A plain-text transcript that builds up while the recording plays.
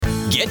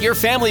Get your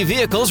family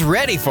vehicles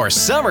ready for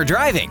summer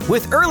driving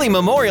with early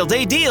Memorial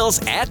Day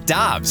deals at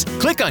Dobbs.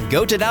 Click on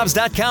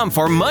gotodobbs.com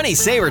for money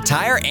saver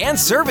tire and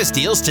service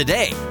deals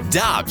today.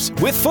 Dobbs,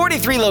 with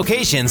 43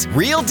 locations,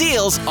 real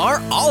deals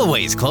are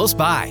always close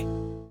by.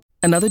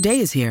 Another day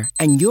is here,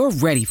 and you're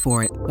ready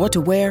for it. What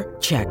to wear?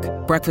 Check.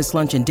 Breakfast,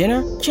 lunch, and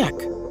dinner? Check.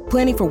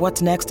 Planning for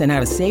what's next and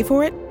how to save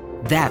for it?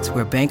 That's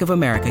where Bank of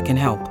America can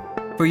help.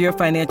 For your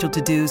financial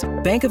to-dos,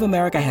 Bank of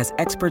America has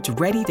experts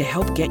ready to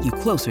help get you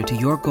closer to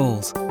your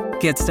goals.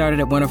 Get started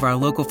at one of our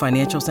local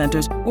financial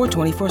centers or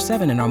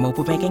 24/7 in our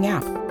mobile banking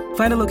app.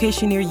 Find a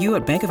location near you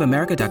at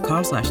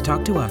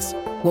bankofamerica.com/talktous.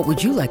 What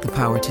would you like the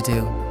power to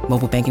do?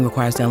 Mobile banking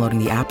requires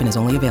downloading the app and is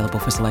only available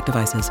for select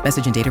devices.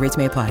 Message and data rates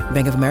may apply.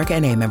 Bank of America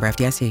N.A., member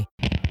FDIC.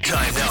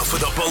 Time now for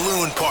the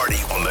Balloon Party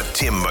on the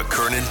Tim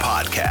McKernan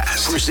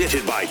Podcast.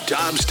 Presented by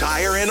Dobbs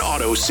Tire and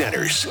Auto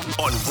Centers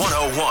on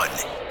 101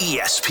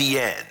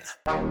 ESPN.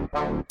 All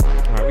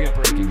right, we got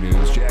breaking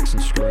news.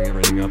 Jackson's screwing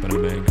everything up and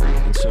I'm angry.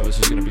 And so this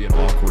is going to be an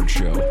awkward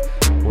show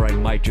where I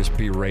might just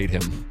berate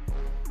him.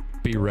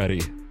 Be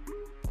ready.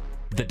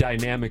 The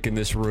dynamic in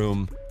this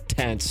room,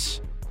 tense,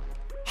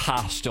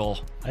 hostile.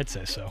 I'd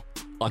say so.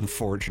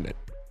 Unfortunate.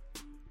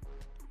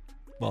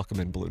 Welcome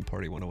in Balloon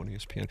Party 101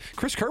 ESPN.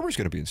 Chris Kerber's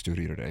going to be in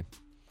studio today.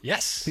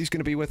 Yes. He's going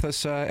to be with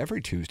us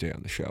every Tuesday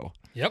on the show.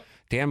 Yep.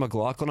 Dan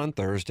McLaughlin on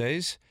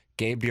Thursdays,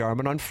 Gabe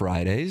DeArmond on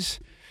Fridays,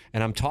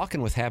 and I'm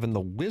talking with having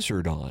the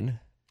Wizard on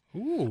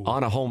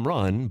a home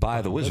run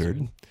by the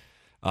Wizard.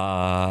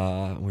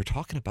 We're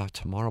talking about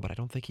tomorrow, but I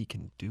don't think he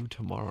can do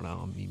tomorrow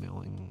now. I'm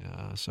emailing.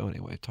 So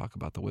anyway, talk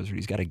about the Wizard.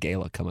 He's got a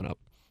gala coming up.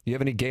 You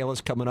have any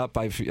galas coming up?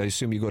 I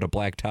assume you go to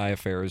black tie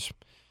affairs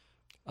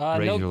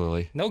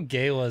regularly. No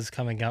galas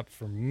coming up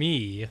for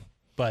me,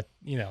 but,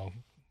 you know,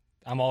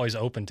 I'm always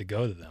open to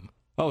go to them.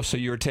 Oh, so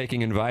you're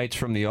taking invites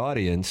from the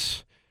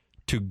audience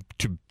to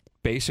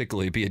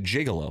basically be a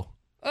gigolo.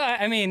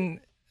 I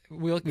mean,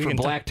 we for can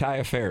black tie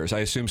affairs. I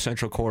assume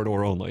Central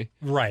Corridor only.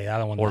 Right. I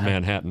don't want or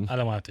Manhattan. I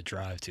don't want to have to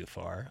drive too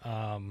far.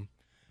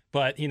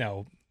 But, you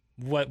know,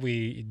 what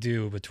we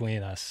do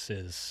between us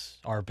is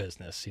our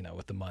business, you know,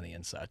 with the money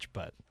and such.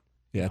 But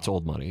yeah, it's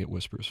old money. It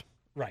whispers.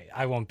 Right.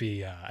 I won't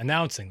be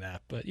announcing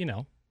that, but, you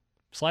know,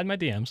 slide my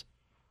DMs.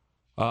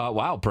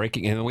 Wow,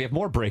 breaking. And we have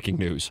more breaking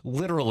news.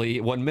 Literally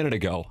 1 minute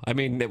ago. I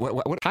mean,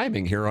 what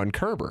timing here on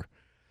Kerber?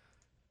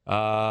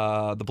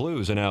 The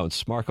Blues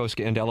announced Marco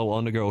Scandella will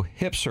undergo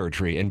hip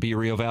surgery and be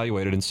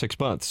reevaluated in 6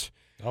 months.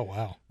 Oh,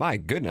 wow. My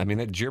goodness. I mean,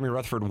 that Jeremy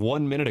Rutherford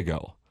 1 minute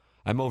ago.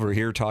 I'm over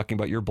here talking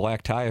about your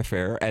black tie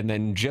affair, and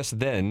then just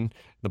then,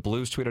 the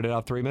Blues tweeted it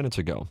out 3 minutes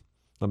ago.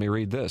 Let me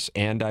read this.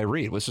 And I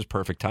read. This is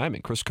perfect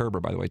timing. Chris Kerber,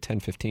 by the way,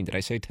 10:15. Did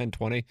I say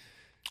 10:20?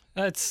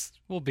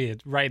 We'll be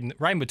right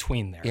in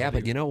between there. Yeah,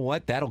 but you know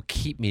what? That'll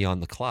keep me on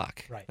the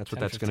clock. Right. That's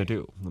what that's going to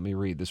do. Let me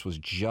read. This was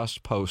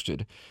just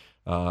posted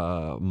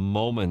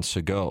moments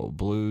ago.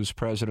 Blues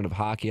president of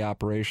hockey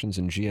operations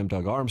and GM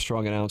Doug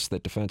Armstrong announced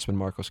that defenseman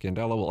Marco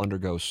Scandella will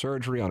undergo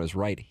surgery on his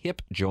right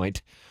hip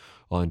joint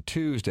on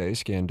Tuesday.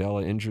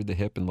 Scandella injured the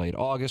hip in late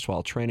August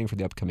while training for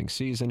the upcoming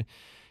season.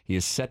 He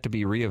is set to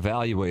be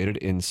reevaluated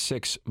in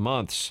 6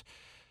 months.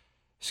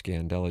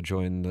 Scandella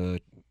joined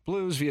the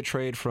Blues via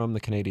trade from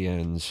the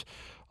Canadiens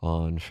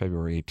on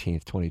February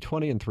 18th,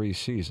 2020, in 3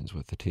 seasons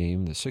with the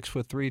team. The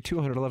 6'3",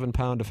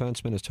 211-pound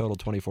defenseman has totaled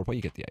 24 points.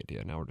 You get the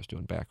idea. Now we're just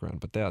doing background.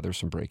 But there's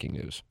some breaking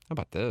news. How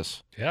about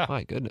this? Yeah.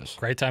 My goodness.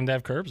 Great time to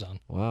have Curbs on.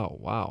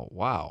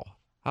 Wow.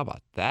 How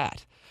about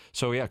that?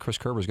 So, yeah, Chris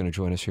Kerber is going to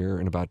join us here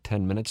in about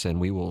 10 minutes,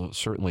 and we will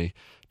certainly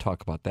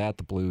talk about that,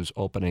 the Blues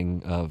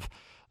opening of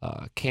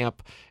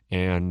camp,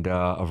 and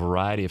a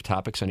variety of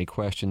topics. Any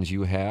questions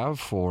you have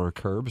for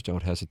Curbs,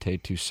 don't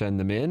hesitate to send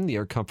them in. The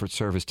Air Comfort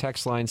Service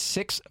text line,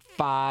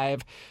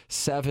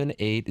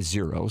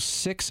 65780,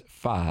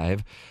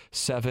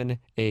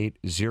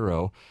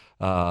 65780.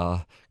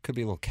 Could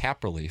be a little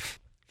cap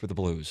relief for the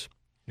Blues.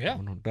 Yeah. I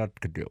wonder what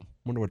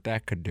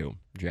that could do,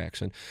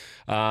 Jackson.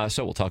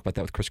 So we'll talk about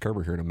that with Chris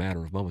Kerber here in a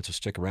matter of moments. So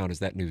stick around as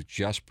that news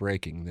just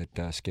breaking that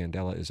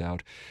Scandella is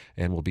out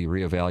and will be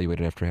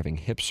reevaluated after having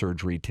hip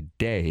surgery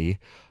today,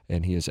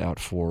 and he is out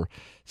for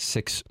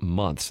 6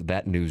 months.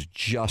 That news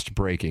just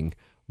breaking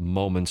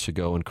moments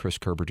ago, and Chris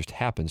Kerber just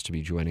happens to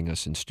be joining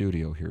us in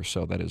studio here.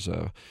 So that is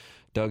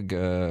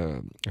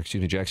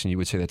Jackson, you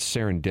would say that's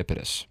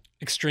serendipitous.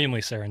 Extremely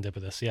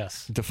serendipitous,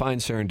 yes. Define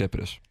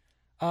serendipitous.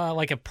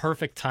 Like a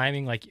perfect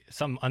timing, like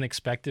something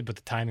unexpected, but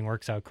the timing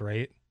works out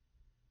great.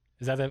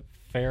 Is that a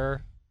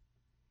fair?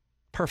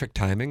 Perfect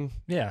timing.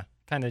 Yeah,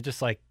 kind of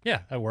just like,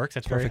 yeah, that works.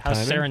 That's perfect very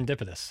timing.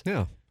 Serendipitous.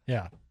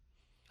 Yeah.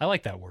 I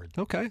like that word.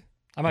 Okay.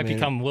 I might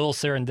become Lil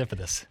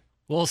Serendipitous.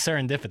 Lil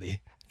Serendipity.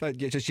 But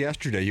just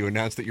yesterday you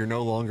announced that you're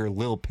no longer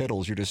Lil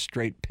Piddles, you're just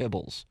straight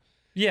Pibbles.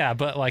 Yeah,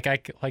 but like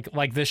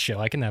this show,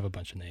 I can have a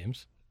bunch of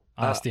names.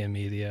 Honesty and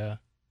Media.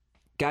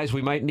 Guys,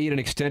 we might need an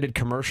extended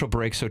commercial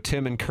break so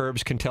Tim and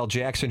Curbs can tell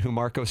Jackson who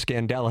Marco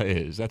Scandella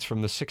is. That's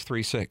from the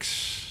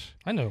 636.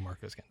 I know who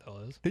Marco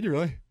Scandella is. Did you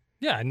really?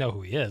 Yeah, I know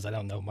who he is. I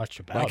don't know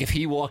much about him. Like if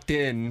he walked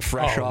in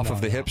fresh off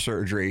of the hip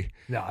surgery.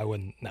 No, I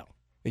wouldn't. No.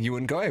 And you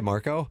wouldn't go, hey,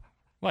 Marco,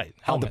 Wait, How'd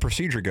the helmet.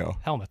 procedure go?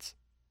 Helmets.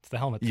 It's the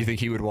helmet. You thing. think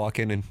he would walk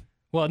in and...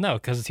 Well, no,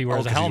 because he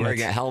wears a 'cause helmet. He's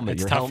wearing a helmet.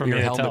 It's Your tough for me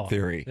to helmet tell.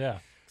 theory. Yeah.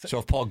 So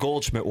if Paul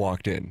Goldschmidt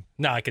walked in,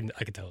 No, I can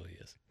tell who he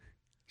is.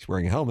 he's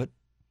wearing a helmet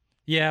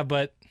Yeah,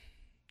 but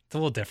it's a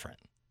little different.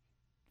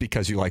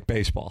 because you like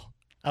baseball.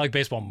 I like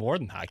baseball more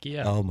than hockey.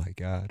 Yeah. Oh, my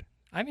God.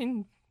 I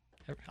mean,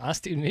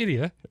 honesty in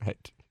media.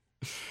 Right.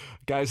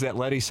 Guys, that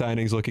Letty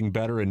signing's looking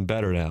better and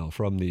better now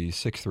from the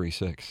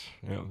 636.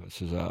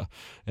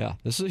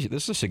 This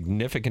is a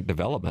significant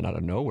development out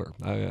of nowhere.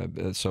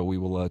 So we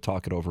will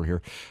talk it over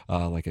here,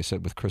 like I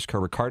said, with Chris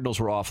Kerber. Cardinals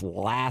were off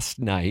last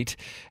night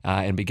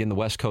and begin the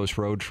West Coast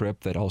road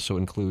trip that also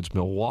includes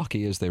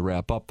Milwaukee as they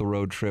wrap up the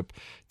road trip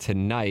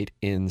tonight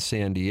in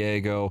San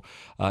Diego.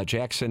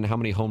 Jackson, how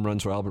many home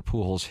runs will Albert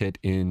Pujols hit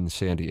in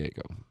San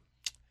Diego?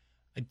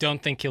 I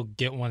don't think he'll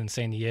get one in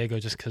San Diego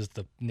just because of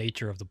the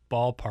nature of the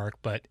ballpark,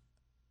 but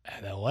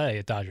at LA,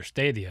 at Dodger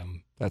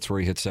Stadium, That's where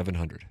he hit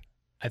 700.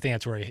 I think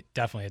that's where he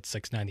definitely hit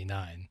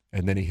 699.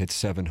 And then he hit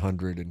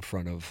 700 in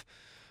front of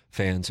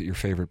fans at your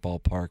favorite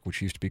ballpark,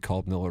 which used to be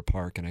called Miller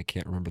Park, and I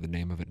can't remember the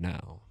name of it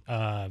now.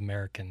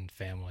 American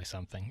Family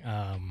something.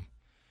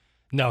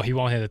 No, he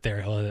won't hit it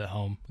there. He'll hit it at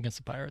home against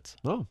the Pirates.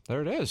 Oh,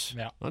 there it is.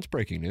 Yeah. That's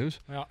breaking news.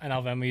 Well, and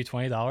I'll Venmo you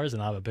 $20,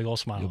 and I'll have a big old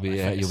smile You'll on my be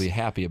face. you'll be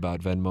happy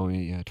about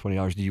Venmoing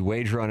 $20. Did you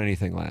wager on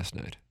anything last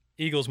night?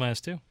 Eagles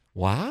 -2.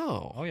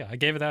 Wow. Oh yeah, I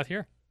gave it out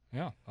here.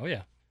 Yeah. Oh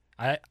yeah.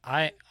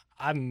 I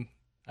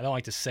don't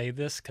like to say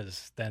this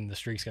because then the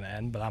streak's gonna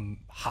end, but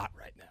I'm hot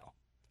right now.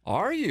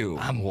 Are you?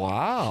 I'm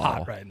wow.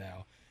 hot right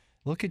now.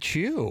 Look at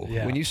you.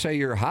 Yeah. When you say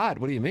you're hot,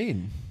 what do you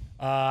mean?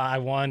 I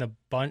won a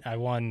bunch. I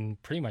won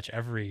pretty much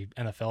every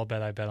NFL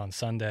bet I bet on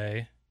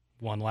Sunday.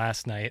 Won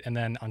last night, and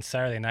then on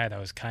Saturday night I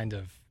was kind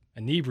of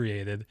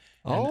inebriated.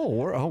 Oh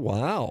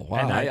wow.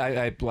 And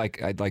I'd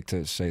like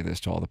to say this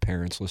to all the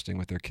parents listening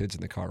with their kids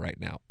in the car right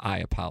now. I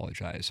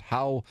apologize.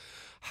 How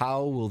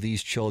will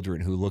these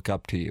children who look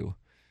up to you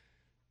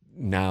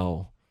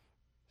now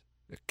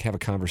have a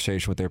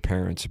conversation with their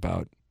parents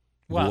about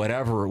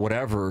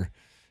whatever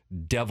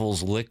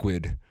devil's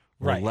liquid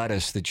or Right.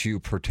 lettuce that you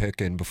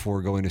partook in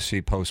before going to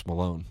see Post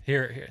Malone?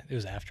 Here it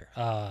was after.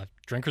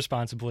 Drink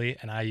responsibly,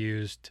 and I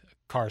used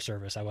car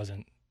service. I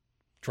wasn't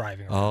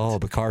driving around. Oh,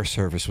 the car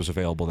service was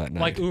available that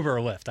night. Like Uber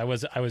or Lyft. I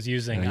was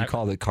using. You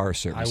called it car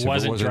service. I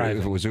wasn't driving.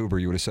 If it was Uber,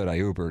 you would have said I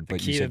Ubered,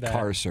 but you key to said that-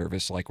 car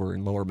service like we're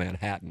in Lower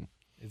Manhattan.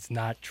 It's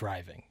not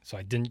driving, so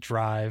I didn't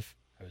drive.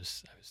 I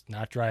was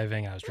not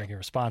driving. I was drinking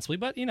responsibly,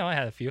 but I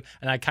had a few,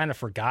 and I kind of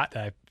forgot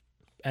that I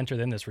entered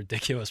in this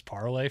ridiculous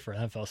parlay for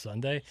NFL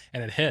Sunday,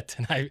 and it hit,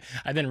 and I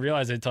didn't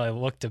realize it until I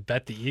looked to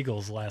bet the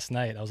Eagles last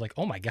night. I was like,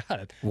 oh my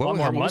god, a lot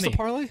more What was money. the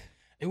parlay?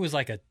 It was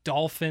like a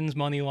Dolphins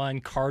money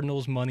line,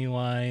 Cardinals money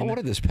line, Oh, what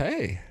did this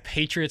pay?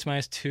 Patriots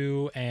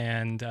 -2,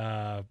 and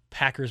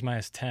Packers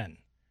 -10.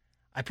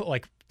 I put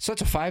like So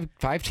it's a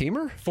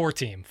five-teamer? four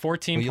team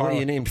Well,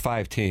 you named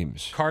 5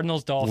 teams.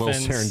 Cardinals, A little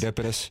Dolphins,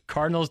 serendipitous.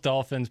 Cardinals,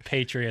 Dolphins,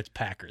 Patriots,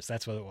 Packers.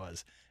 That's what it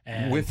was.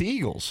 And With the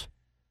Eagles.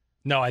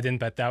 no, I didn't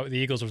bet that. The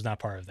Eagles was not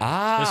part of that.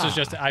 Ah. This was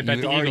just I bet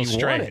you the already Eagles won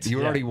straight. it. You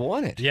Yeah. already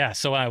won it. Yeah.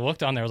 So when I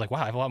looked on there, I was like,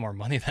 wow, I have a lot more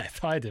money than I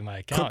thought I did in my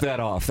account. Clip that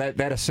off.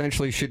 That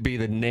essentially should be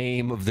the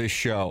name of this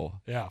show.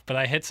 Yeah, but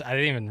I didn't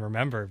even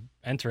remember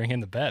entering in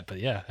the bet. But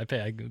yeah, I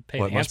paid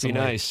Well, it must be handsomely.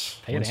 nice.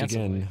 Paid Once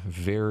handsomely. again,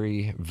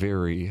 very,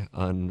 very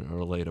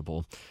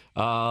unrelatable.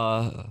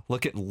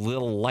 Look at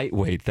Little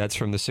Lightweight. That's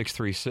from the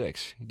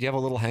 636. Do you have a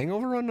little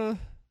hangover on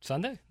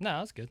Sunday? No,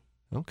 that's good.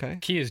 Okay.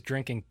 Key is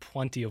drinking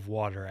plenty of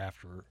water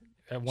after.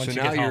 Once So you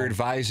now get you're home.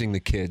 advising the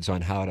kids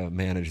on how to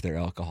manage their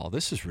alcohol.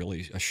 This is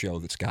really a show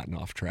that's gotten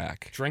off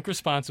track. Drink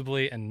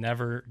responsibly and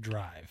never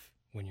drive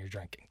when you're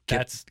drinking.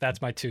 That's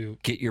my two,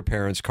 Get your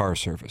parents' car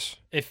service.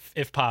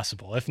 if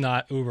possible. If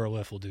not, Uber or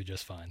Lyft will do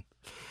just fine.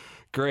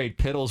 Great.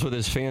 Piddles with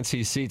his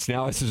fancy seats.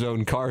 Now it's his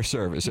own car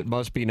service. It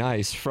must be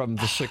nice from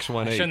the I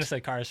 618. shouldn't have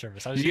said car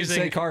service. I was You did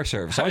using say car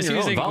service. I was on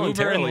your using own,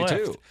 Uber and voluntarily, Lyft. too.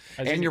 I was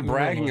And using you're Uber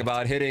and bragging Lyft.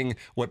 about hitting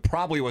what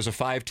probably was a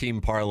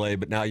 5-team parlay,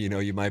 but now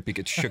you might be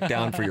get shook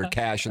down for your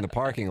cash in the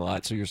parking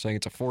lot. So you're saying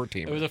it's a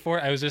 4-team. It was a 4.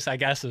 I was just. I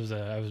guess it was.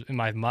 I was in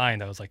my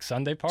mind. I was like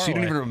Sunday parlay. So you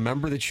don't even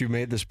remember that you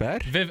made this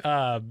bet?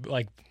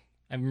 Like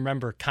I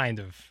remember kind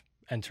of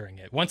entering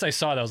it. Once I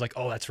saw it, I was like,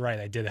 oh, that's right.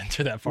 I did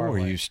enter that Or were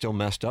parlay. you still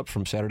messed up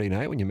from Saturday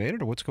night when you made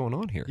it, or what's going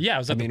on here? Yeah, I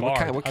was at the What bar.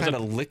 kind, what I was kind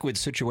at- of liquid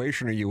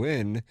situation are you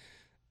in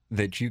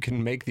that you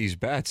can make these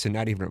bets and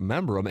not even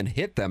remember them and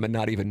hit them and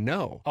not even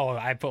know? Oh,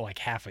 I put like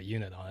half a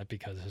unit on it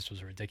because this was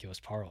a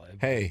ridiculous parlay.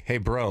 Hey,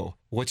 bro,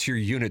 what's your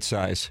unit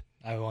size?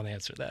 I won't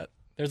answer that.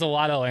 There's a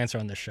lot I'll answer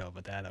on this show,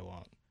 but that I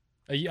won't.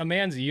 A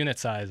man's unit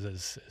size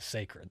is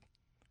sacred.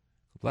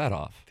 Let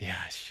off. Yeah,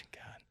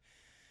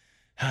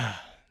 God.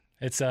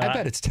 It's. I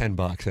bet it's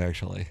 $10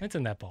 actually. It's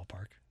in that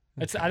ballpark.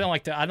 It's. I don't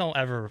like to. I don't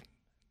ever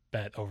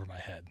bet over my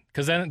head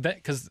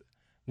because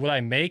what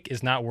I make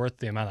is not worth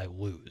the amount I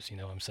lose. You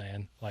know what I'm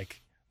saying?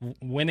 Like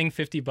winning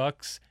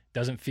 $50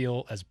 doesn't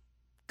feel as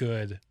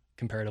good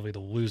comparatively to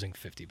losing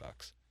 $50.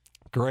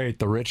 Great.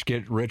 The rich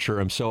get richer.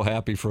 I'm so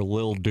happy for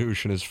Lil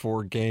Douche and his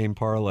 4-game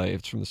parlay.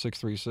 It's from the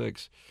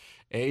 636.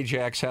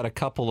 Ajax had a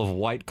couple of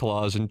White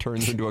Claws and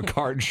turns into a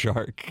card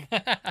shark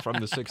from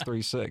the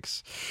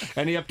 636.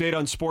 Any update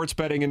on sports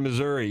betting in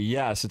Missouri?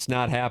 Yes, it's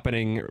not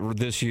happening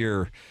this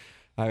year.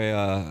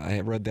 I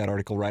read that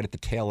article right at the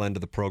tail end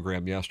of the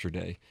program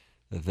yesterday,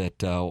 that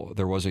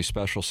there was a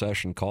special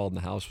session called,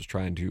 and the House was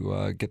trying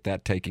to get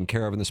that taken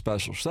care of in the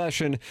special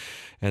session.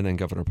 And then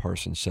Governor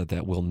Parsons said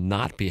that will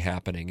not be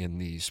happening in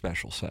the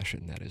special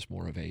session. That is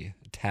more of a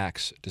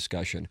tax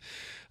discussion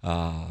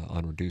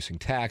on reducing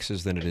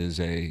taxes than it is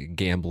a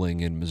gambling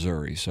in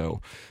Missouri.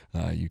 So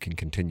you can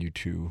continue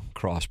to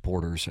cross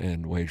borders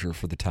and wager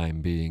for the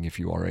time being if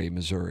you are a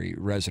Missouri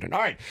resident. All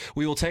right,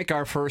 we will take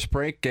our first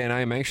break, and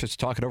I am anxious to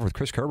talk it over with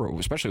Chris Kerber,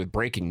 especially with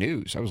breaking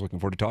news. I was looking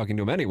forward to talking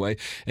to him anyway,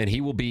 and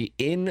he will be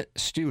in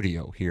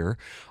studio here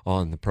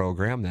on the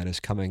program. That is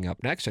coming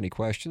up next. Any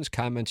questions,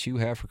 comments you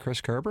have for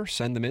Chris Kerber,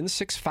 send them in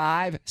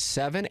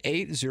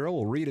 65780.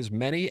 We'll read as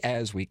many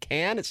as we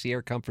can. It's the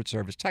Air Comfort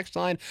Service text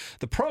line.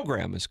 The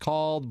program is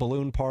called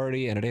Balloon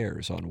Party, and it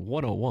airs on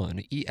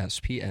 101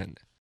 ESPN.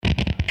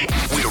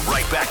 We're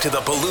right back to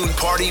the Balloon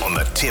Party on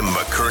the Tim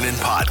McKernan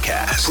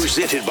Podcast.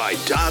 Presented by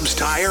Dobbs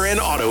Tire and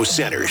Auto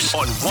Centers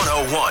on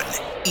 101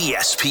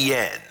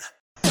 ESPN.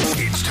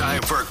 It's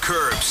time for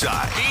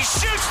Curbside. He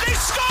shoots, they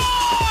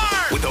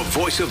score! With the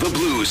voice of the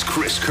Blues,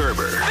 Chris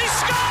Kerber. They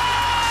score!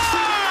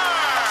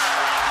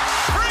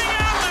 Bring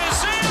out the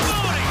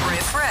Zamboni!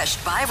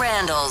 Refreshed by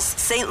Randall's,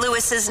 St.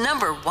 Louis's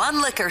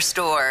 #1 liquor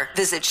store.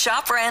 Visit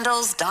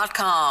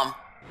shoprandalls.com.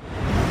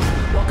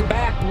 Welcome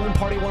back, Balloon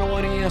Party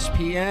 101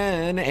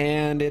 ESPN,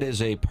 and it is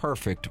a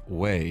perfect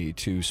way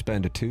to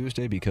spend a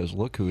Tuesday because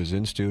look who is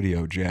in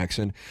studio,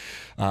 Jackson.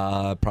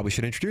 Probably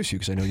should introduce you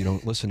because I know you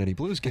don't listen to any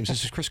Blues games.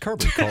 This is Chris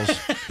Kerber. He calls...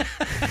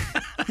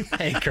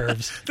 Hey,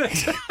 Curbs.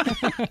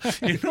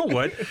 You know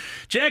what?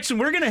 Jackson,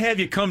 we're going to have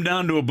you come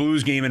down to a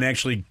Blues game and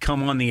actually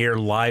come on the air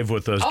live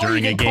with us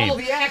during a game. Call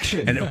the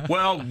action. And,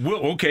 well,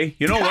 okay.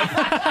 You know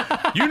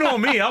what? You know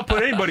me. I'll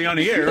put anybody on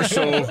the air.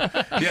 So,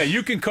 yeah,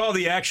 you can call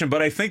the action.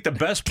 But I think the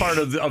best part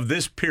of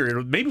this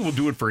period, maybe we'll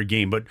do it for a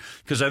game, but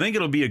because I think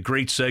it'll be a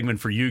great segment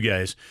for you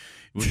guys,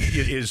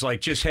 is like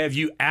just have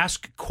you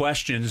ask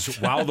questions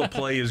while the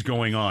play is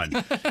going on,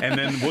 and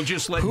then we'll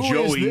just let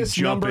Joey jump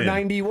in. Number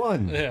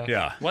 91.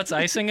 Yeah. What's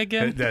icing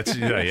again? That's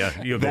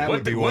yeah. You go, That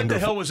would be what the wonderful.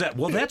 hell was that?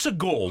 Well, that's a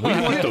goal. We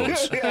want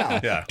those.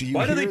 Yeah.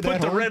 Why do they hear put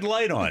that, the red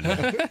light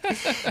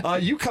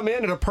on? You come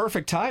in at a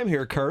perfect time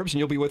here, Curbs, and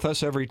you'll be with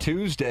us every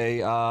Tuesday.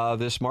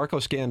 This Marco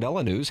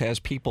Scandella news has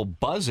people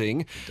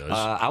buzzing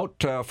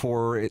out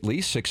for at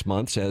least 6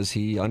 months as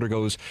he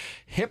undergoes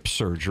hip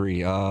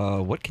surgery.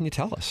 What can you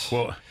tell us?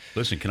 Well,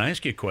 listen, can I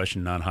ask you a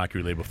question, non-hockey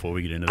related, before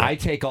we get into that? I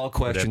take all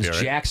questions. all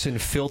right? Jackson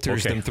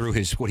filters them through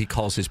what he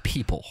calls his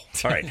people.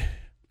 All right.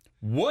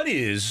 What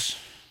is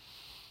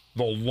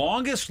the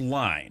longest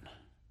line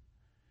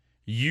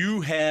you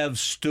have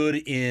stood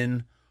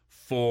in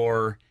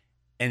for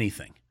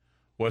anything?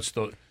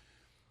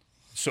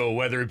 So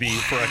whether it be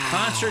for a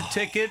concert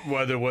ticket,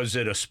 whether was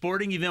it a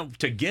sporting event,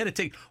 to get a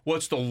ticket,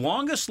 what's the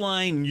longest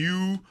line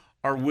you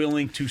are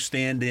willing to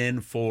stand in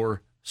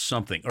for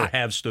something or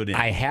have stood in?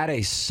 I had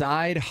a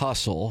side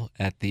hustle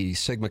at the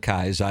Sigma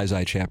Chi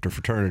Xi chapter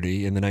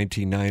fraternity in the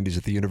 1990s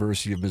at the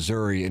University of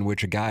Missouri, in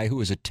which a guy who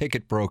was a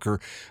ticket broker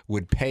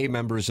would pay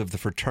members of the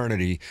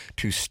fraternity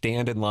to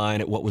stand in line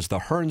at what was the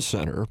Hearn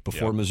Center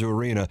before Mizzou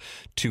Arena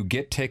to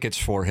get tickets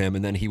for him,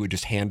 and then he would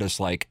just hand us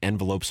like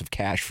envelopes of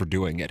cash for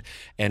doing it,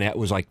 and it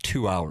was like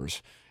 2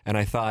 hours. And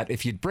I thought,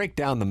 if you'd break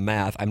down the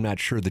math, I'm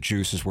not sure the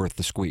juice is worth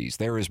the squeeze.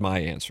 There is my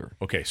answer.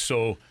 Okay,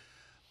 so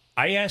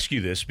I ask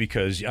you this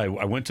because I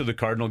went to the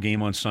Cardinal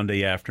game on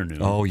Sunday afternoon.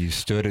 Oh, you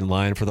stood in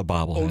line for the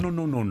bobblehead. Oh,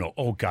 no.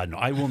 Oh, God, no.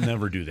 I will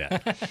never do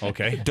that.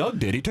 Okay? Doug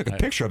did. He took a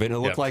picture of it, and it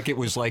looked like it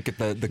was like at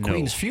the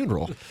Queen's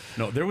funeral.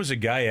 No, there was a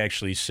guy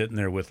actually sitting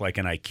there with like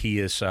an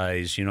IKEA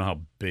size, you know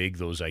how big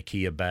those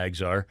IKEA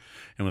bags are,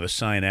 and with a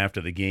sign after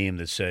the game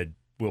that said,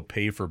 "We'll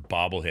pay for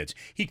bobbleheads."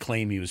 He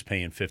claimed he was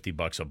paying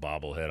 $50 a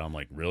bobblehead. I'm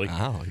like, really?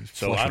 Wow.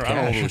 So I don't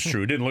know if it was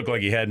true. It didn't look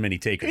like he had many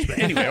takers. But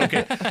anyway,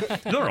 okay.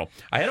 No.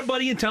 I had a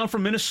buddy in town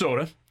from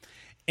Minnesota,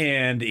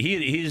 and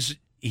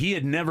he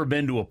had never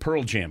been to a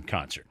Pearl Jam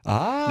concert.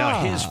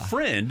 Now, his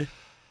friend...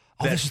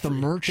 this is the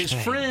merch His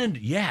thing. friend,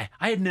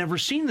 I had never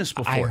seen this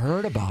before. I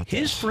heard about this.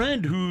 His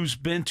friend, who's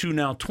been to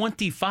now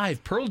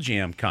 25 Pearl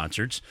Jam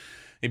concerts,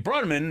 they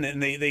brought him in,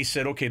 and they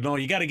said, okay, no,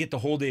 you got to get the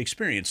whole day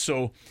experience.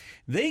 So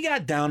they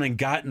got down and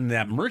got in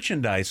that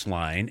merchandise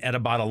line at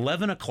about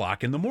 11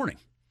 o'clock in the morning.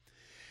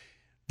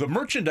 The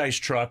merchandise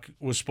truck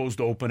was supposed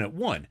to open at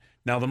 1.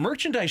 Now, the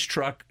merchandise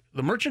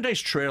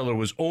trailer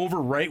was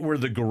over right where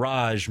the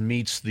garage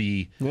meets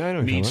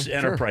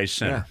Enterprise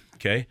Center,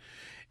 okay?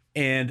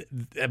 And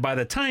by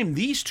the time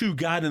these two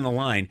got in the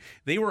line,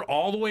 they were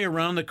all the way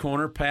around the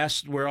corner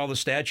past where all the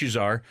statues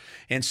are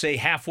and say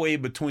halfway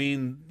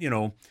between,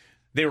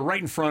 they were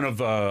right in front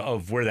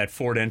of where that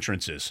Ford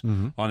entrance is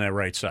on that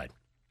right side.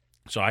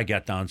 So I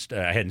got down.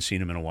 I hadn't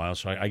seen him in a while,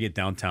 so I get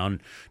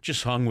downtown,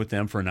 just hung with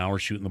them for an hour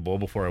shooting the bull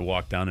before I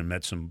walked down and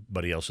met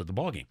somebody else at the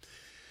ballgame.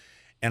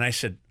 And I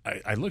said,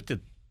 I looked at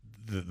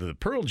the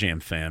Pearl Jam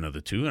fan of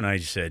the two, and I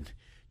said,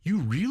 you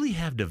really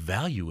have to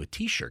value a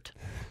T-shirt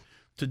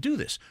to do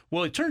this.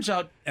 Well, it turns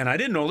out, and I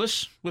didn't know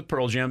this with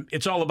Pearl Jam,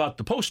 it's all about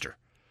the poster.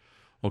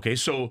 Okay,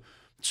 so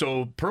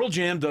Pearl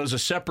Jam does a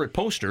separate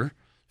poster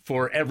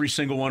for every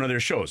single one of their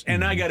shows.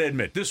 And I got to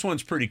admit, this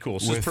one's pretty cool.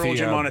 So it's Pearl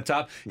Jam on the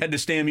top, had the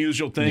Stam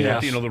usual thing.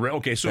 Yes. With,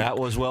 okay, so that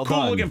was well cool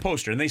done. looking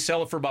poster, and they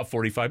sell it for about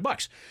 $45.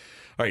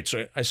 All right,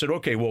 so I said,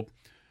 okay, well,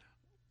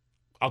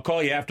 I'll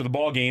call you after the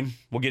ball game.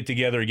 We'll get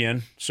together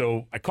again.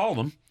 So I called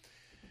him.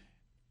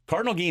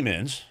 Cardinal game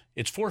ends.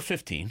 It's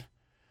 4:15.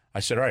 I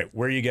said, all right,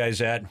 where are you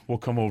guys at? We'll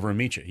come over and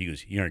meet you. He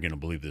goes, you aren't going to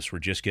believe this. We're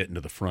just getting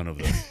to the front of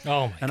the...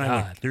 Oh, my and God.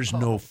 I'm like, there's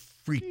no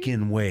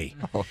freaking way.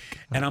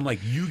 And I'm like,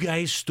 you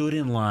guys stood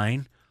in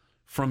line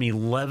from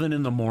 11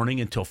 in the morning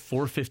until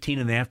 4:15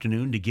 in the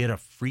afternoon to get a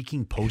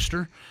freaking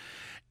poster?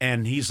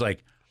 And he's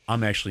like,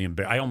 I'm actually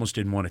embarrassed. I almost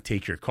didn't want to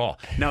take your call.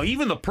 Now,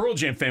 even the Pearl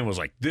Jam fan was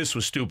like, this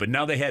was stupid.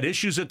 Now, they had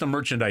issues at the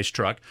merchandise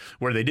truck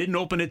where they didn't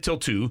open it till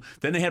 2.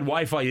 Then they had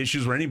Wi-Fi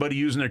issues where anybody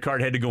using their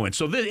card had to go in.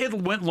 So it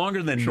went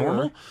longer than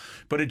normal,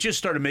 but it just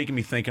started making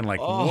me thinking, like,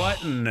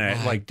 what in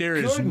that? Like, there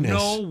is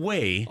no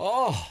way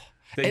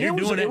that And you're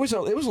doing it. It was a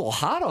little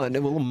hot on, a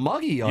little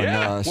muggy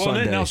on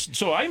Sunday. Then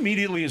so I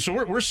immediately,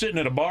 we're sitting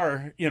at a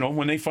bar,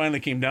 when they finally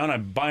came down, I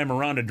buy them a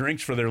round of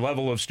drinks for their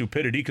level of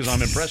stupidity because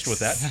I'm impressed with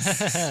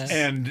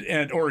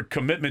that, or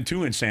commitment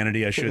to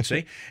insanity, I should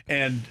say,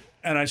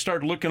 and I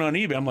started looking on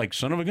eBay. I'm like,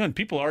 son of a gun,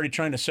 people are already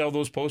trying to sell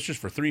those posters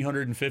for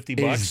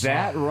 $350. Is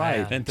that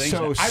right? And things.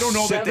 So I don't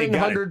know that they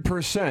got it.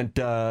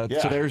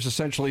 700%. So there's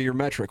essentially your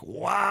metric.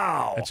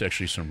 Wow, that's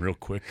actually some real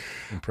quick,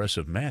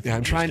 impressive math. Yeah,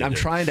 I'm trying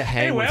to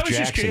hang anyway, with I was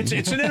Jackson. just curious.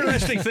 It's an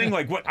interesting thing.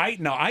 Like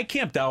I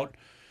camped out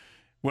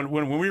when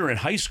we were in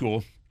high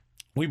school.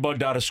 We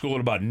bugged out of school at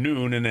about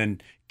noon and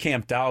then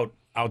camped out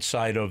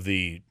outside of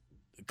the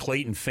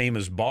Clayton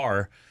famous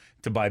bar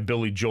to buy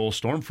Billy Joel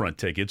Stormfront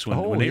tickets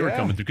when they were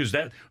coming through. Because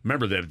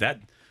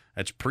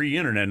that's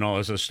pre-internet and all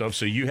this other stuff.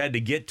 So you had to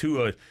get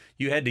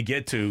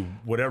to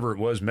whatever it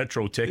was,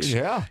 Metro Tix,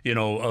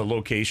 a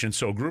location.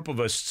 So a group of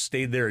us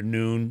stayed there at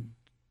noon,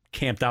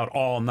 camped out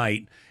all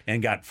night,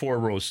 and got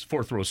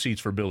fourth row seats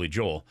for Billy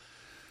Joel.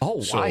 Oh,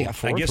 so wow!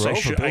 I guess I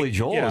should. Billy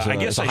Joel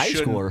as a high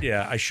schooler.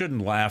 Yeah, I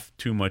shouldn't laugh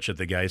too much at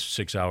the guy's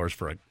 6 hours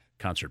for a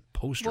concert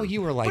poster. Well,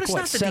 you were like,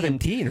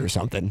 17 or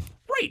something?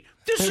 Right.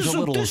 There's a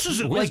little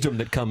wisdom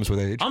that comes with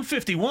age. I'm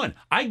 51.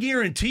 I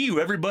guarantee you,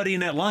 everybody in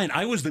that line,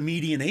 I was the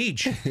median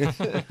age.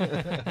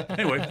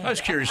 Anyway, I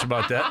was curious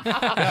about that.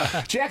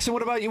 Yeah. Jackson,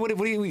 what about you? What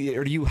do you?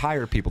 Or do you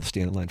hire people to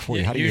stand in line for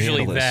you? How do you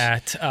usually handle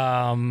this?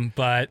 that?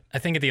 But I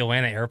think at the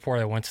Atlanta airport,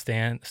 I once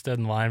stood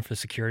in line for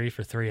security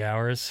for 3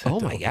 hours. Oh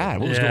my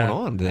God! What was going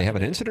on? Did they have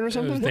an incident or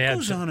something? What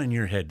goes on in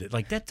your head?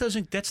 Like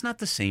that's not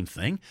the same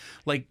thing.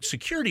 Like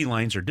security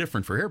lines are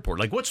different for airport.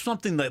 Like what's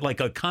something that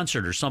like a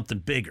concert or something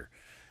bigger?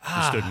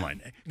 Stood in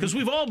line because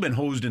we've all been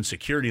hosed in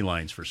security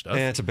lines for stuff.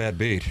 Yeah, it's a bad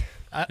beat.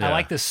 I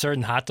like this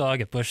certain hot dog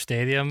at Busch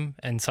Stadium,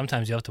 and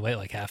sometimes you have to wait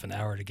like half an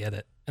hour to get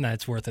it, and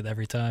it's worth it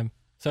every time.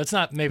 So it's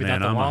not not the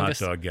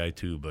longest. I'm a hot dog guy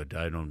too, but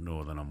I don't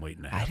know that I'm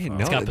waiting a half hour.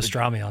 It's got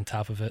pastrami on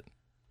top of it.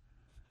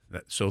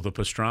 So the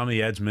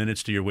pastrami adds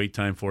minutes to your wait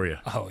time for you.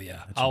 Oh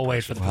yeah, I'll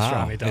wait for the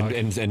pastrami dog.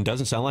 And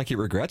doesn't sound like he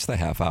regrets the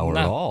half hour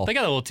at all. They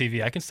got a little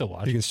TV. I can still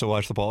watch. You can still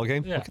watch the ball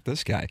game. Yeah. Look at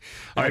this guy.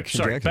 All right,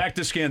 sorry. Back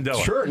to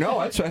Scandella. Sure, no,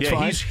 that's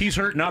fine. He's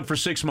hurt out for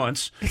 6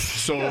 months.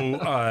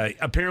 So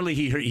apparently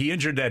he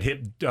injured that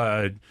hip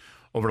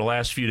over the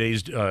last few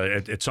days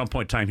at some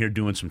point in time here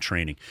doing some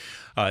training.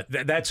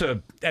 That's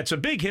a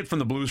big hit from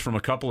the Blues from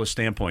a couple of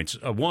standpoints.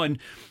 One,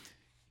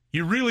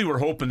 you really were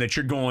hoping that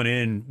you're going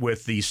in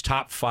with these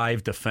top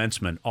 5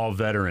 defensemen, all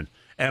veteran,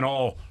 and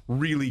all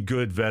really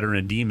good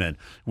veteran D-men,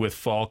 with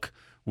Falk,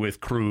 with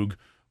Krug,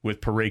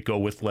 with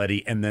Parayko, with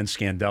Leddy, and then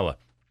Scandella.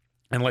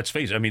 And let's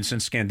face it,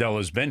 since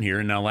Scandella's been here,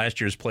 and now last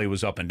year's play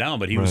was up and down,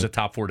 but he was a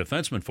top 4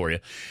 defenseman for you.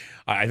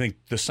 I think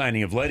the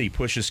signing of Leddy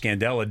pushes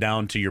Scandella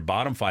down to your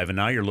bottom 5, and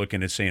now you're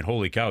looking at saying,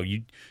 holy cow,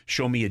 you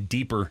show me a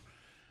deeper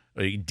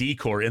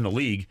D-core in the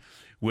league.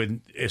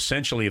 With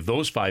essentially, if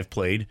those 5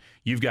 played,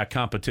 you've got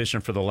competition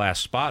for the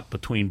last spot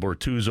between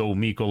Bortuzzo,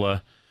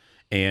 Mikkola,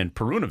 and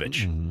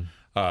Perunovic.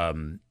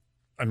 Mm-hmm.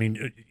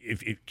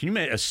 Can you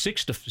imagine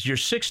your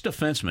 6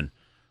 defensemen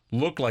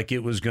looked like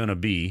it was going to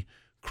be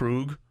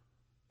Krug,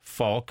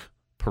 Falk,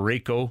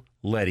 Parayko,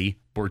 Leddy,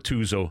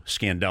 Bortuzzo,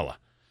 Scandella.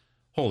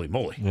 Holy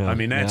moly! Yeah,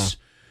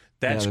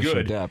 That's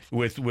good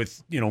with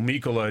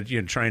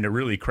Mikkola trying to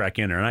really crack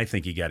in there, and I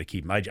think you got to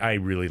keep him. I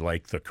really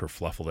like the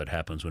kerfluffle that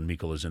happens when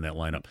Mikkola's in that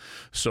lineup.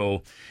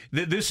 So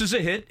this is a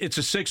hit. It's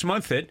a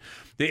 6-month hit.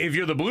 If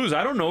you're the Blues,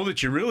 I don't know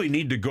that you really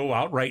need to go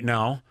out right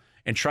now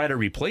and try to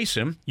replace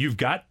him. You've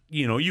got,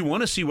 you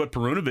want to see what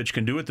Perunovic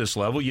can do at this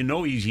level.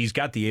 He's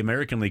got the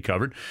American League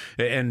covered,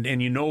 and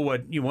you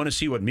want to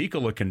see what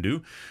Mikkola can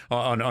do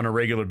on a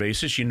regular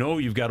basis.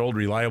 You've got old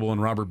reliable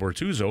and Robert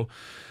Bortuzzo.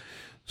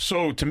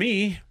 So, to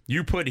me,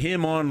 you put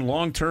him on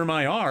long-term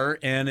IR,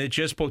 and it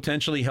just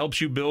potentially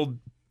helps you build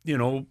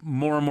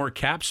more and more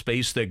cap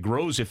space that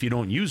grows if you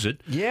don't use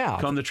it. Yeah.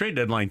 Come the trade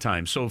deadline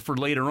time. So for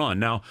later on.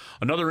 Now,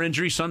 another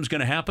injury, something's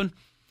going to happen.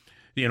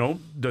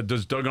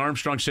 Does Doug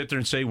Armstrong sit there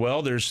and say,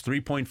 well, there's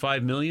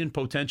 $3.5 million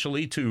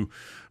potentially to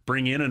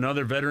bring in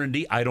another veteran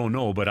D? I don't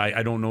know, but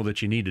I don't know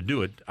that you need to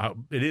do it.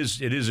 It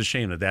is a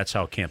shame that that's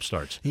how camp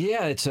starts.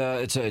 Yeah, it's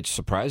a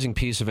surprising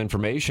piece of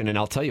information, and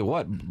I'll tell you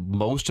what,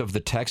 most of the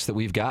text that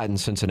we've gotten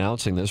since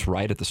announcing this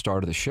right at the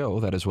start of the show,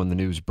 that is when the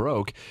news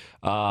broke,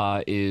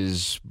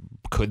 is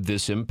could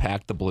this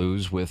impact the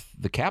Blues with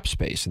the cap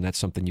space? And that's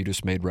something you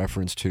just made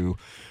reference to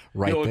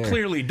right there. It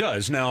clearly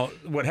does. Now,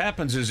 what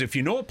happens is if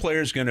you know a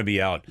player's going to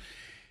be out,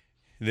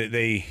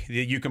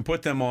 you can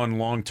put them on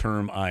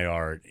long-term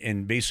IR,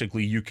 and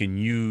basically you can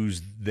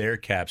use their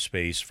cap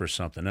space for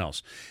something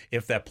else.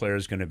 If that player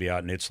is going to be out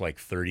and it's like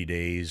 30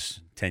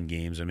 days, 10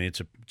 games, I mean, it's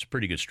a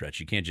pretty good stretch.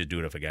 You can't just do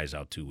it if a guy's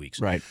out 2 weeks.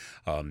 Right.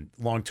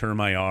 Long-term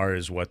IR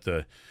is what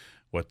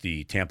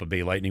the Tampa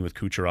Bay Lightning with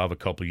Kucherov a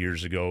couple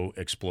years ago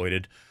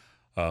exploited.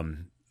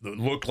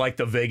 Looked like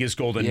the Vegas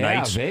Golden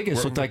Knights. Yeah,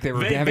 Vegas looked like they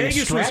were having a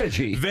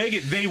strategy.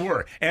 They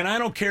were. And I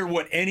don't care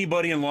what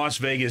anybody in Las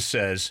Vegas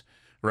says,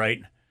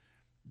 right?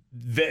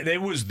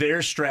 That was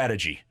their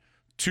strategy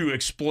to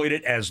exploit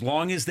it as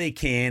long as they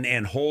can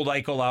and hold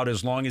Eichel out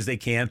as long as they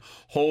can,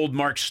 hold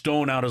Mark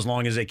Stone out as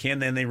long as they can.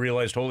 Then they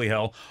realized, holy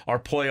hell, our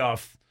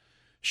playoff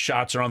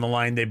shots are on the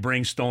line. They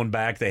bring Stone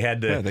back. They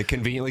had to. They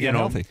conveniently got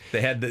healthy.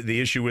 They had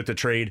the issue with the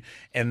trade,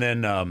 and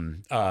then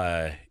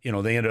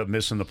they ended up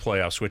missing the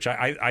playoffs, which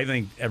I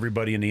think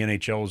everybody in the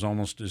NHL is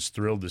almost as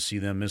thrilled to see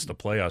them miss the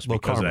playoffs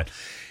because of that.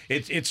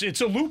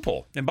 It's a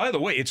loophole, and by the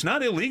way, it's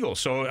not illegal.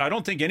 So I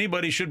don't think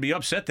anybody should be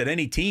upset that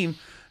any team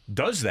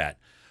does that.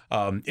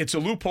 It's a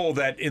loophole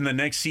that in the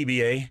next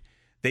CBA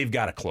they've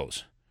got to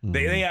close. Mm-hmm.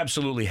 They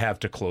absolutely have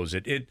to close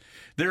it.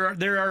 There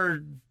are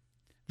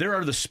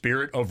the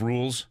spirit of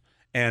rules.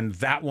 And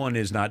that one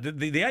is not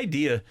the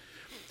idea.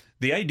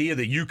 The idea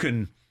that you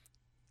can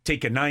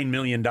take a $9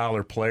 million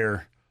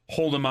player,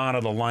 hold him out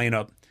of the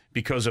lineup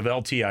because of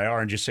LTIR,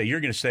 and just say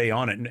you're going to stay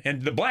on it.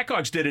 And the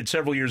Blackhawks did it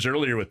several years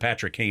earlier with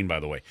Patrick Kane, by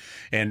the way.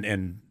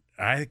 And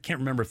I can't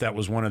remember if that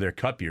was one of their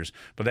cup years,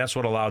 but that's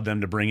what allowed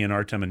them to bring in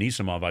Artem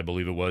Anisimov, I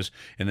believe it was,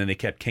 and then they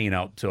kept Kane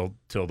out till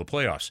the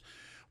playoffs.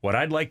 What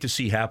I'd like to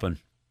see happen,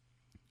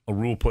 a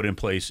rule put in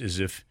place,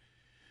 is if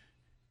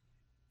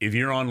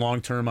you're on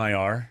long-term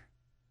IR.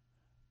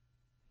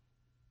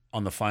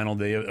 On the final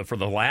day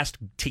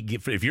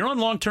if you're on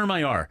long-term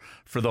IR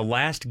for the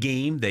last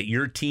game that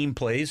your team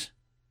plays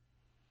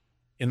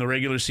in the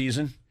regular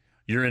season,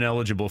 you're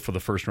ineligible for the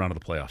first round of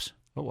the playoffs.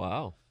 Oh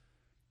wow!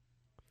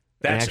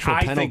 That's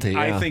penalty.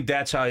 I think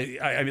that's how.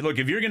 I mean, look,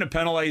 if you're going to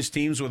penalize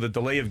teams with a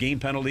delay of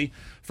game penalty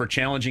for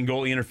challenging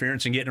goalie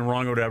interference and getting it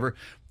wrong or whatever,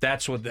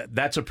 that's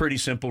a pretty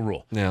simple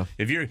rule. Yeah.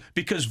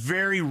 Because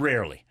very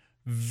rarely.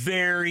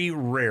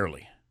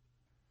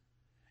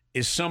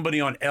 Is somebody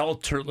on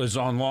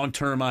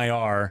long-term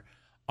IR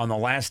on the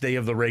last day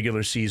of the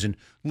regular season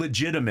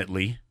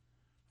legitimately,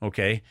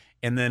 okay,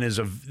 and then is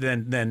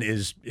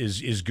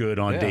good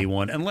on day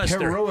one unless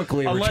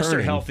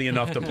they're healthy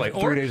enough to play.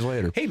 3 days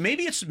later. Hey,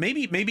 maybe it's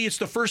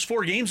the first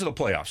 4 games of the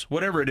playoffs.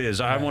 Whatever it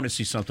is, I want to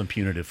see something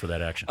punitive for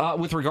that action.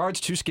 With regards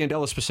to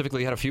Scandella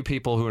specifically, you had a few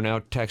people who are now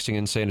texting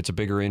and saying it's a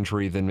bigger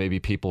injury than maybe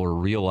people are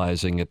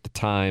realizing at the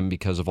time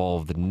because of all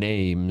of the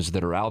names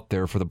that are out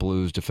there for the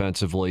Blues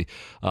defensively.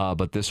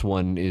 But this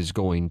one is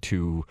going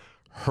to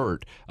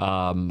hurt.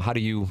 How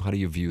do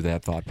you view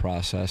that thought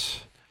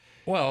process?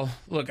 Well,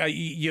 look,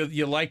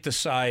 you like the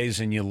size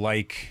and you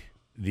like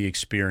the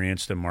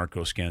experience that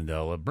Marco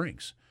Scandella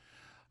brings.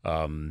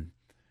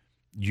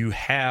 You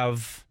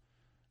have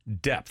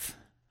depth.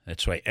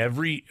 That's why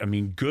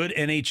good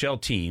NHL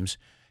teams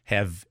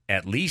have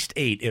at least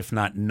 8, if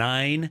not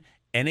 9,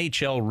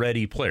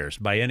 NHL-ready players.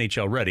 By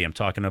NHL-ready, I'm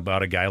talking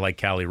about a guy like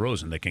Calle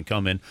Rosen that can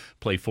come in,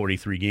 play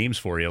 43 games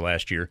for you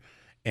last year,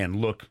 and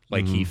look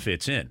like he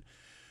fits in.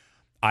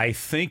 I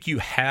think you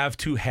have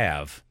to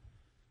have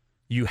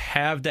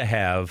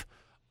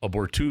a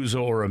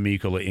Bortuzzo or a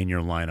Mikkola in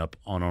your lineup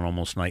on an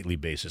almost nightly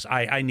basis.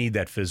 I need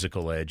that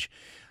physical edge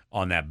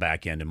on that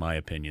back end, in my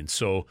opinion.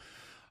 So,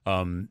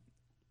 and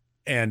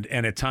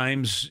at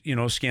times,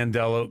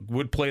 Scandella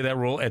would play that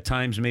role. At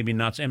times, maybe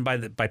not. And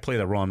by play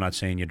that role, I'm not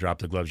saying you drop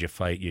the gloves, you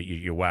fight,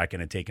 you're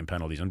whacking and taking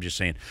penalties. I'm just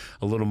saying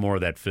a little more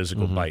of that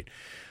physical bite.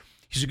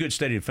 He's a good,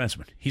 steady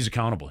defenseman. He's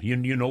accountable. You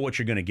know what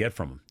you're going to get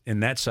from him.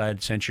 In that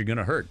side, sense you're going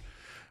to hurt.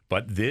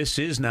 But this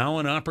is now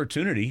an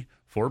opportunity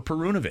for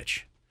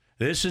Perunovic.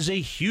 This is a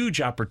huge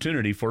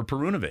opportunity for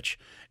Perunovic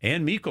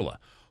and Mikkola.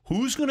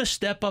 Who's going to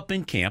step up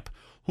in camp?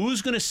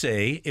 Who's going to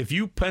say, if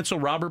you pencil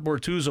Robert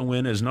Bortuzzo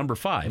in as number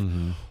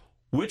 5,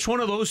 which one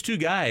of those two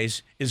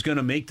guys is going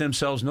to make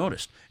themselves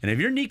noticed? And if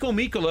you're Nico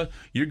Mikkola,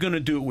 you're going to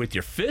do it with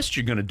your fist.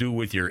 You're going to do it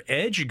with your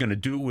edge. You're going to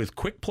do it with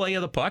quick play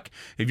of the puck.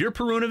 If you're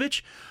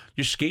Perunovic,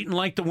 you're skating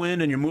like the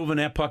wind and you're moving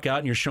that puck out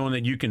and you're showing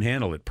that you can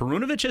handle it.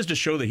 Perunovic has to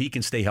show that he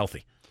can stay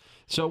healthy.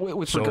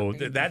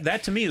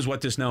 That to me is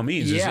what this now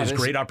means. Is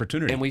great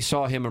opportunity. And we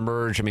saw him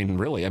emerge. I don't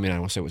want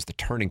to say it was the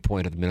turning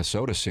point of the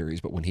Minnesota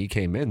series, but when he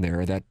came in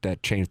there,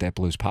 that changed that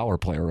Blues power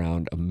play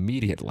around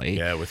immediately.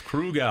 Yeah, with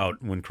Krug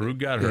out, when Krug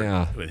got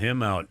hurt, with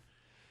him out,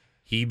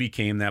 he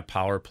became that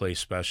power play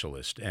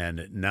specialist.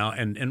 And now,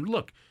 and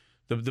look,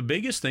 the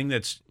biggest thing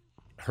that's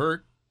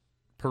hurt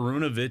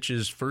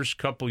Perunovich's first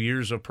couple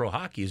years of pro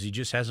hockey is he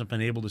just hasn't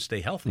been able to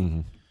stay healthy.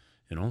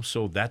 Mm-hmm.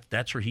 So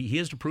that's where he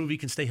has to prove he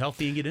can stay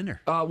healthy and get in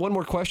there. One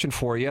more question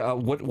for you.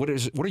 What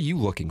are you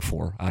looking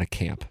for out of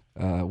camp?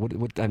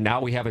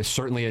 Now we have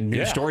certainly a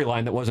new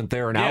storyline that wasn't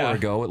there an hour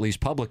ago, at least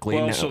publicly.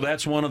 Well, so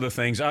that's one of the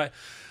things.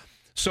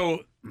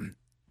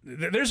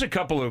 There's a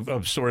couple of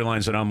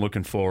storylines that I'm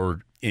looking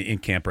for in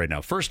camp right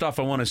now. First off,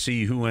 I want to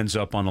see who ends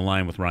up on the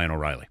line with Ryan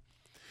O'Reilly.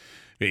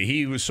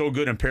 He was so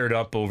good and paired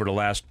up over the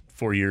last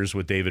 4 years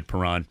with David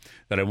Perron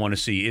that I want to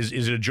see. Is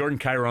it a Jordan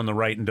Kyrou on the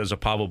right and does a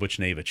Pavel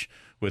Buchnevich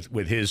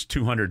with his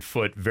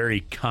 200-foot,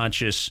 very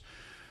conscious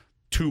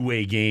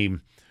two-way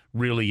game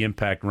really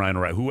impact Ryan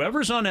O'Reilly?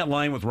 Whoever's on that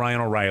line with Ryan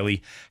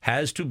O'Reilly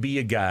has to be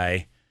a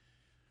guy,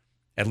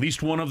 at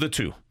least one of the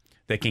two,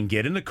 that can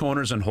get in the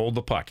corners and hold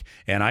the puck.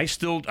 And I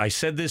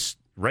said this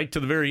right to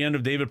the very end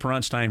of David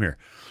Perron's time here.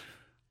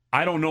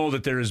 I don't know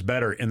that there is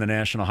better in the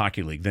National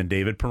Hockey League than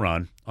David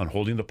Perron on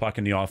holding the puck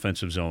in the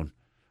offensive zone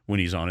when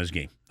he's on his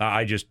game.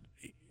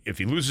 If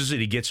he loses it,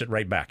 he gets it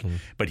right back. Mm-hmm.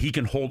 But he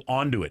can hold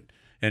on to it,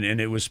 and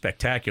it was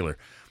spectacular.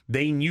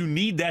 You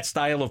need that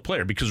style of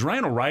player because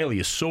Ryan O'Reilly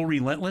is so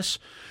relentless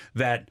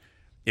that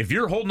if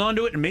you're holding on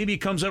to it and maybe it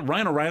comes up,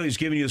 Ryan O'Reilly's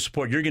giving you the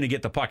support, you're going to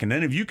get the puck. And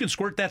then if you can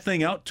squirt that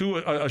thing out to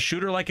a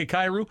shooter like a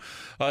Kyrou,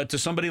 to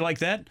somebody like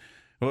that,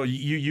 well,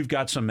 you've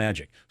got some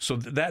magic. So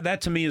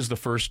that to me is the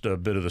first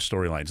bit of the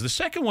storylines. The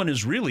second one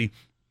is really,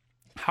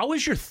 how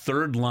is your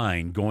third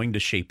line going to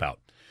shape out?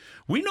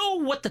 We know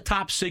what the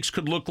top six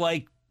could look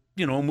like,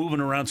 moving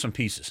around some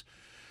pieces.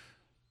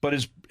 But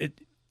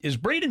is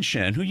Braden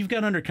Shen, who you've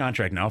got under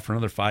contract now for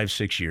another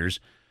 5-6 years,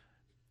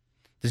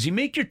 does he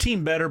make your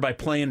team better by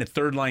playing at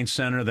third line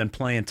center than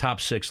playing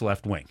top six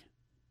left wing?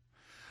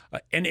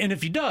 And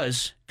if he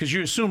does, because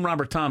you assume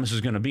Robert Thomas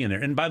is going to be in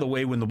there. And by the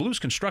way, when the Blues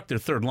construct their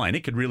third line,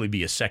 it could really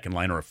be a second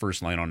line or a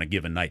first line on a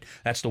given night.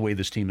 That's the way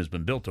this team has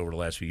been built over the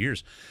last few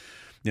years.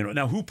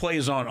 Now who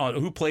plays on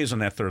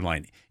that third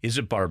line? Is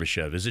it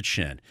Barbashev? Is it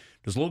Shen?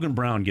 Does Logan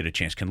Brown get a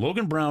chance? Can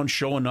Logan Brown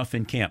show enough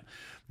in camp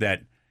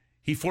that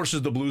he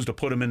forces the Blues to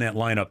put him in that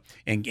lineup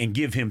and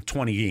give him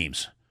 20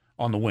 games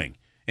on the wing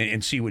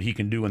and see what he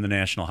can do in the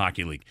National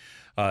Hockey League?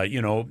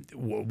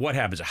 What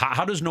happens?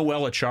 How does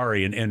Noel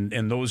Achari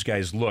and those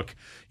guys look,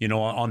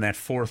 on that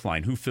fourth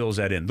line? Who fills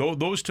that in?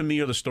 Those to me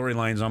are the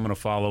storylines I'm going to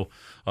follow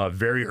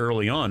very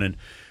early on. And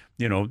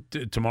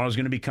tomorrow's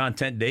going to be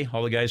content day.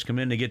 All the guys come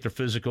in, they get their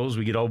physicals.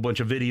 We get a whole bunch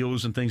of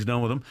videos and things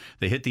done with them.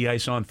 They hit the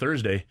ice on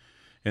Thursday.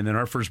 And then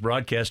our first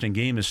broadcasting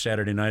game is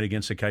Saturday night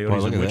against the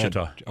Coyotes in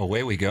Wichita. That.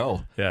 Away we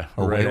go. Yeah,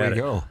 away we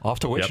go. Off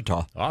to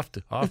Wichita. Yep.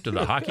 Off to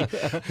the hockey.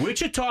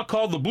 Wichita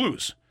called the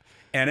Blues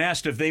and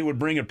asked if they would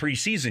bring a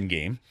preseason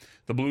game.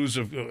 The Blues,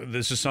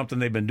 this is something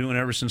they've been doing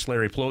ever since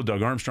Larry Plow.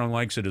 Doug Armstrong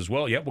likes it as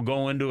well. Yep, we'll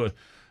go into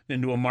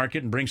a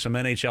market and bring some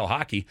NHL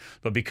hockey.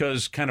 But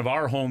because kind of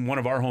one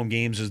of our home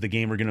games is the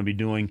game we're going to be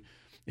doing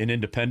in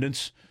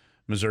Independence,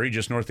 Missouri,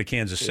 just north of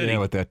Kansas City. Yeah,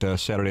 with that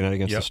Saturday night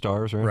against the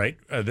Stars, right?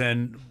 Right.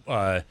 Then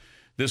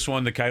this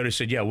one, the Coyotes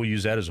said, yeah, we'll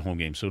use that as a home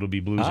game. So it'll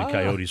be Blues and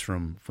Coyotes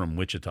from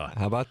Wichita.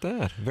 How about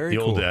that? Very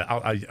cool.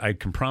 I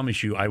can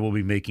promise you I will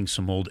be making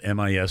some old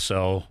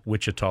MISL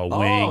Wichita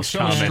Wings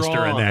comments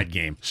during that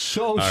game.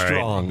 So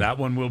strong. Right, that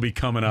one will be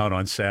coming out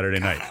on Saturday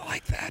night. I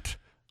like that.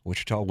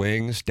 Wichita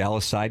Wings,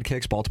 Dallas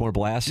Sidekicks, Baltimore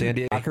Blast, San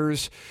Diego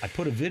Packers. I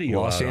put a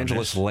video Los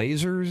Angeles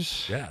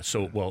Lasers. Yeah,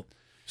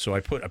 so I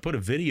put a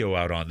video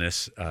out on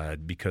this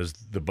because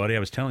the buddy I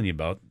was telling you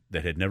about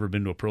that had never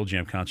been to a Pearl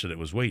Jam concert that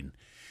was waiting,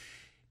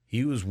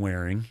 he was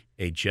wearing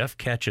a Jeff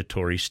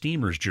Cacciatore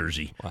Steamers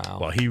jersey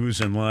while he was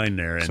in line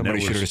there. And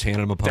somebody should have just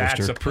handed him a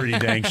poster. That's a pretty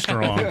dang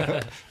strong.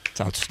 It's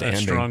outstanding.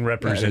 A strong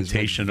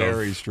representation.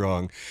 Very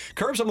strong.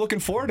 Curbs, I'm looking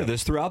forward to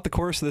this throughout the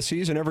course of the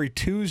season. Every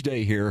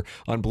Tuesday here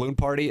on Balloon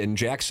Party, and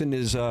Jackson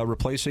is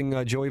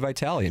replacing Joey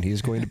Vitale, and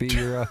he's going to be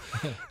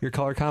your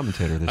color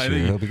commentator this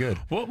year. That'll be good.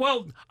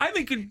 Well, I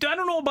think, I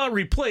don't know about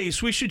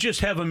replace. We should just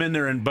have him in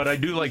there, but I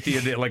do like the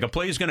idea. Like a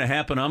play is going to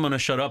happen, I'm going to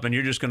shut up, and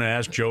you're just going to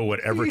ask Joe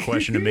whatever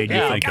question it made you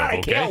think of.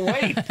 Okay?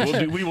 I can't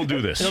wait. We will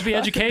do this. It'll be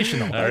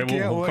educational. All right,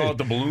 we'll call it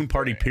the Balloon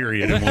Party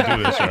period, and we'll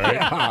do this. All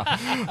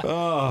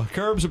right.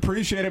 Curbs,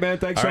 appreciate it, man.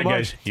 Thanks so much.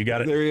 Guys, you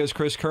got it. There he is,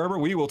 Chris Kerber.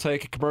 We will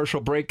take a commercial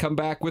break, come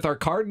back with our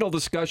Cardinal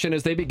discussion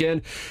as they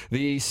begin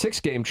the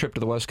 6-game trip to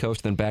the West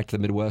Coast, then back to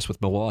the Midwest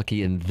with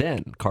Milwaukee, and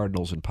then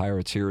Cardinals and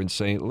Pirates here in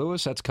St.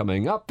 Louis. That's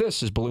coming up.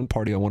 This is Balloon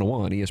Party on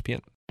 101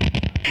 ESPN.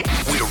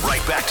 We're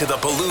right back to the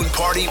Balloon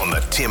Party on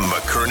the Tim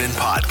McKernan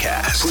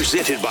Podcast.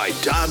 Presented by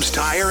Dobbs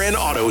Tire and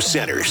Auto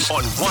Centers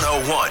on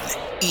 101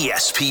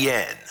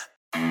 ESPN.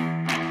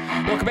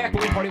 Welcome back,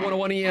 Balloon Party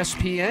 101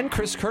 ESPN.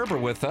 Chris Kerber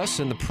with us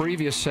in the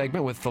previous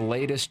segment with the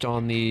latest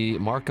on the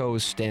Marco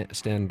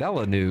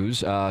Scandella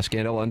news.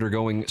 Scandella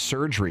undergoing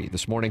surgery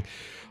this morning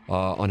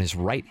on his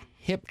right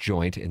hip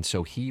joint, and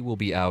so he will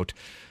be out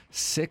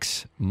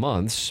 6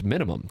 months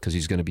minimum because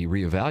he's going to be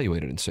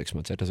reevaluated in 6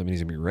 months. That doesn't mean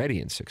he's going to be ready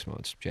in 6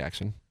 months,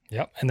 Jackson.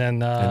 Yep, and then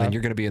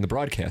you're going to be in the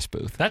broadcast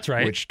booth. That's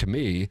right. Which, to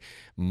me,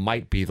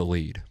 might be the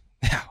lead.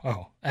 Yeah,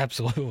 oh,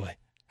 absolutely.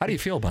 How do you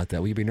feel about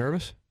that? Will you be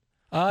nervous?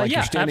 Yeah,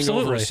 you're standing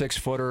absolutely. over a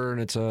 6-footer,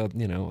 and it's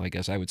I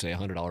guess I would say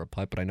 $100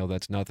 putt, but I know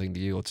that's nothing to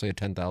you. Let's say a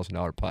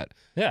 $10,000 putt.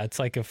 Yeah, it's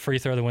like a free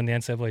throw to win the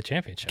NCAA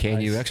championship. Can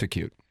you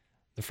execute?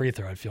 The free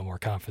throw I'd feel more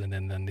confident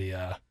in than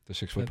the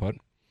 6-foot putt?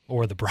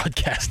 Or the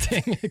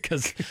broadcasting,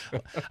 because,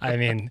 I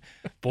mean,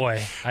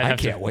 boy. I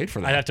can't wait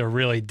for that. I'd have to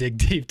really dig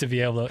deep to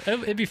be able to.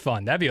 It'd be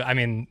fun.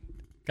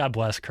 God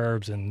bless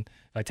Curbs and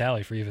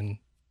Vitale for even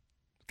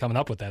coming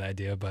up with that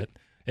idea, but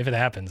if it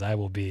happens,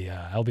 I'll be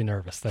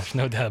nervous. There's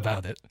no doubt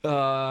about it.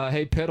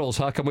 Hey, Piddles,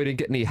 how come we didn't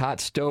get any hot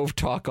stove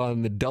talk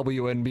on the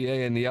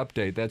WNBA and the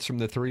update? That's from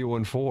the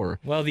 314.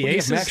 Well, the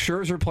Aces. Max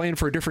Scherzer playing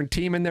for a different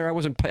team in there. I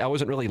wasn't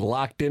really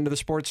locked into the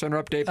Sports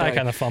Center update. But I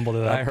kind of fumbled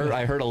it up.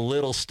 I heard a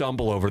little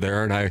stumble over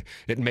there, and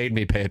it made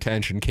me pay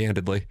attention,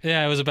 candidly.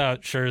 Yeah, it was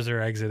about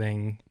Scherzer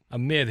exiting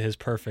amid his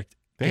perfect.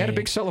 They had a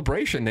big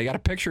celebration. They got a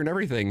picture and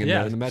everything in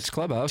the Mets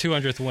clubhouse.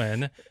 200th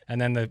win,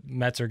 and then the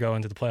Mets are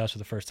going to the playoffs for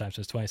the first time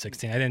since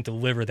 2016. I didn't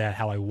deliver that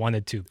how I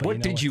wanted to. But what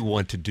did you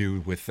want to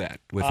do with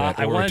that? With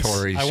that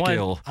oratory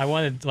skill? I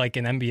wanted like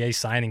an NBA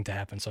signing to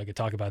happen so I could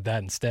talk about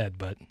that instead.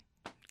 But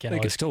they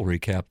could still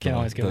recap the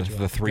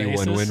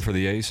 3-1 win for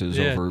the Aces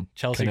over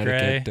Chelsea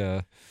Connecticut.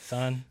 Gray.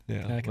 Sun.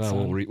 Yeah,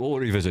 well, we'll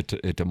revisit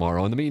it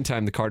tomorrow. In the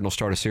meantime, the Cardinals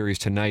start a series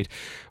tonight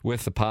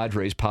with the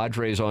Padres.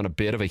 Padres on a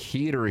bit of a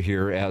heater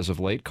here as of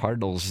late.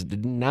 Cardinals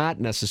did not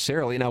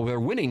necessarily. Now, they're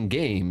winning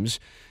games,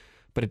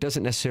 but it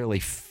doesn't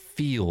necessarily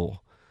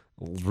feel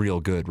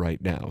real good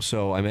right now.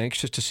 So I'm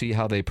anxious to see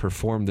how they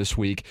perform this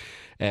week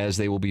as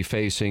they will be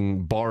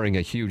facing, barring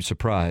a huge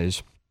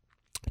surprise,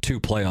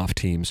 2 playoff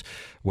teams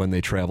when they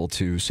travel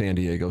to San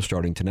Diego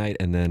starting tonight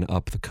and then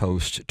up the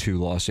coast to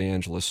Los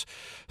Angeles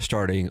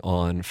starting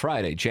on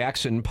Friday.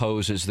 Jackson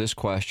poses this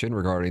question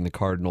regarding the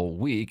Cardinal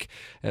week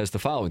as the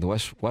following. The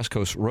West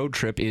Coast road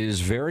trip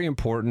is very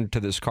important to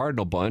this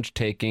Cardinal bunch,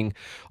 taking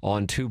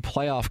on 2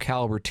 playoff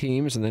caliber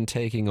teams and then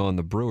taking on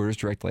the Brewers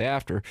directly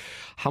after.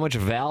 How much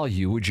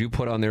value would you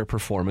put on their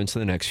performance in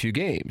the next few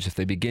games? If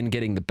they begin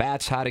getting the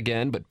bats hot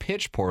again but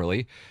pitch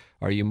poorly,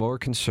 are you more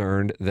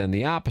concerned than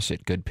the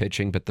opposite? Good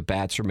pitching, but the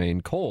bats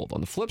remain cold.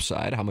 On the flip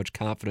side, how much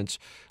confidence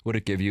would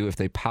it give you if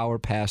they power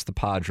past the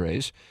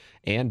Padres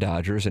and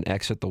Dodgers and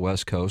exit the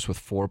West Coast with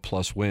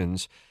 4+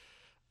 wins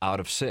out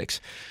of 6?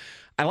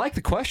 I like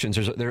the questions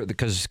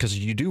because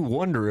you do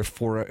wonder if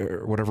for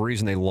whatever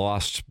reason they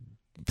lost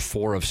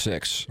 4 of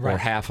 6 or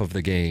half of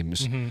the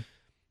games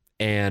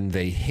and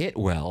they hit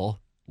well.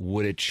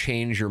 Would it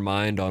change your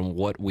mind on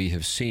what we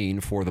have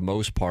seen for the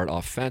most part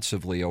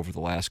offensively over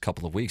the last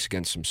couple of weeks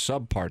against some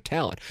subpar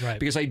talent? Right.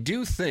 Because I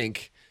do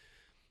think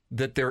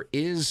that there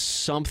is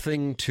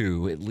something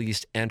to at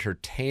least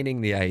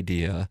entertaining the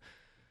idea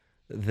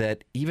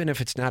that even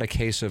if it's not a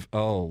case of,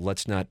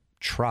 let's not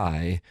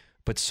try,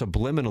 but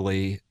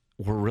subliminally,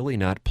 we're really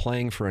not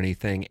playing for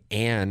anything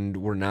and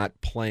we're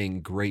not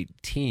playing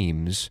great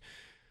teams,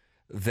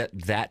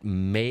 that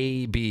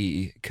may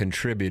be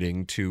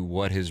contributing to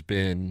what has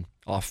been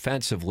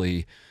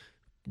offensively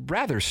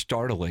rather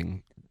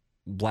startling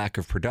lack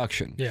of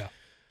production. Yeah.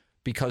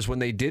 Because when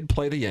they did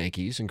play the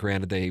Yankees, and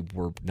granted they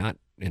were not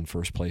in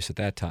first place at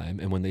that time,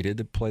 and when they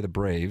did play the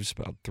Braves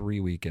about 3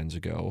 weekends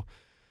ago,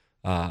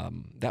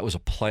 that was a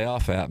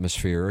playoff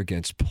atmosphere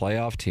against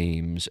playoff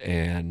teams,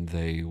 and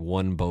they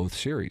won both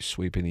series,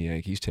 sweeping the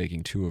Yankees,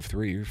 taking 2 of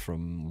 3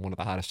 from one of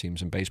the hottest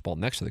teams in baseball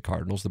next to the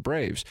Cardinals, the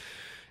Braves.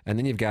 And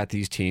then you've got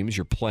these teams,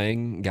 you're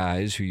playing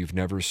guys who you've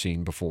never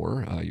seen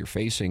before. You're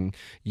facing,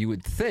 you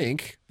would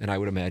think, and I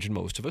would imagine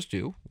most of us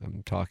do,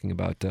 I'm talking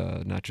about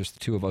not just the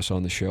 2 of us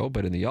on the show,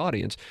 but in the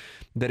audience,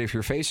 that if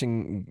you're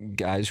facing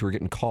guys who are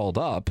getting called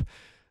up,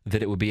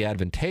 that it would be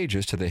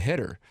advantageous to the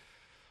hitter.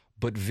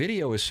 But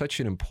video is such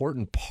an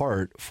important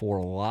part for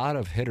a lot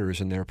of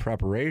hitters in their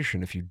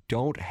preparation. If you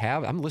don't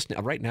have, I'm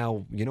listening right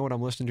now, you know what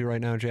I'm listening to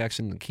right now,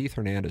 Jackson? The Keith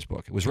Hernandez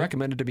book. It was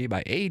recommended to me by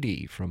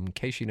AD from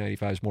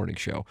KC95's morning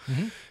show.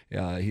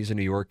 He's a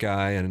New York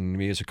guy, and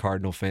me as a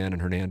Cardinal fan,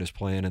 and Hernandez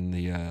playing in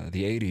the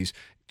 80s.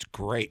 It's a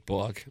great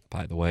book,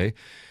 by the way.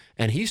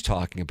 And he's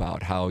talking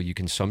about how you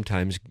can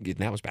sometimes, and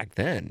that was back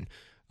then,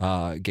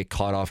 get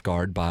caught off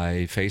guard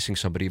by facing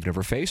somebody you've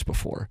never faced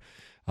before.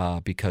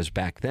 Because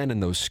back then in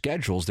those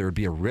schedules, there would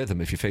be a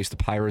rhythm. If you faced the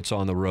Pirates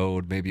on the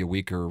road, maybe a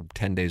week or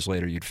 10 days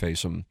later, you'd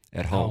face them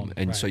at home.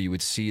 And so you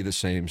would see the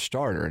same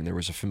starter, and there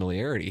was a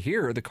familiarity.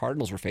 Here, the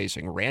Cardinals were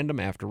facing random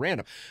after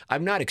random.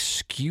 I'm not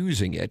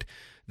excusing it.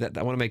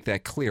 I want to make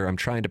that clear. I'm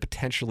trying to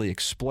potentially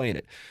explain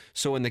it.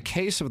 So in the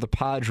case of the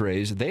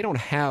Padres, they don't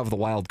have the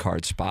wild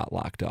card spot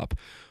locked up.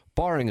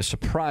 barring a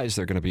surprise,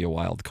 they're going to be a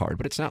wild card,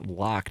 but it's not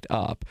locked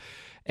up.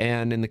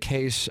 And in the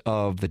case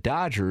of the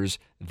Dodgers,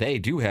 they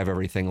do have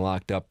everything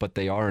locked up, but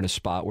they are in a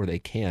spot where they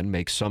can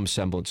make some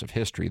semblance of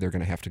history. They're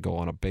going to have to go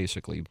on a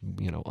basically,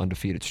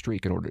 undefeated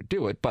streak in order to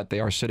do it, but they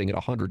are sitting at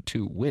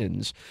 102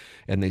 wins,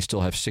 and they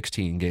still have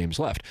 16 games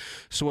left.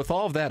 So with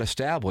all of that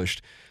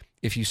established,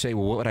 if you say,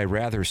 well, what would I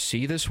rather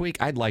see this week?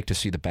 I'd like to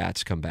see the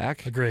bats come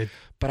back. Agreed.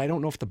 But I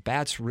don't know if the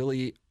bats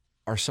really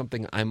are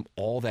something I'm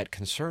all that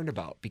concerned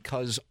about,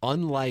 because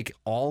unlike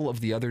all of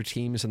the other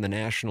teams in the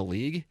National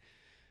League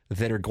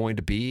that are going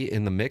to be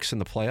in the mix in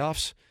the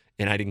playoffs,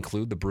 and I'd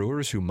include the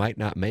Brewers who might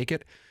not make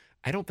it,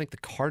 I don't think the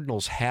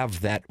Cardinals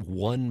have that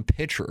one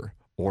pitcher,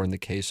 or in the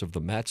case of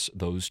the Mets,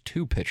 those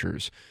two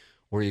pitchers,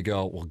 where you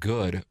go, well,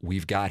 good,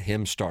 we've got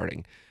him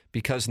starting.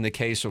 Because in the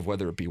case of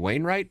whether it be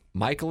Wainwright,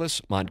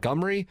 Michaelis,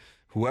 Montgomery,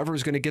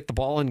 whoever's going to get the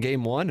ball in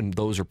game one, and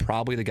those are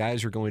probably the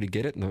guys who are going to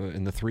get it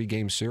in the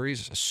 3-game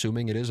series,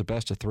 assuming it is a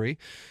best of 3,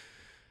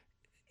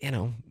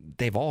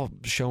 they've all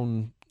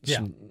shown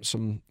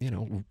some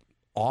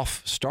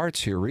off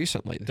starts here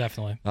recently.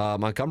 Definitely.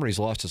 Montgomery's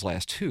lost his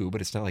last 2,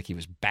 but it's not like he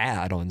was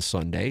bad on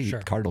Sunday.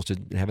 Sure. Cardinals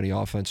didn't have any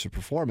offensive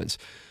performance.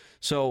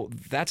 So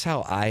that's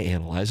how I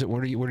analyze it.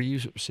 Where do you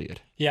see it?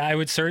 Yeah, I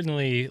would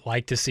certainly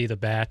like to see the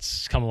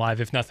bats come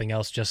alive, if nothing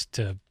else, just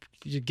to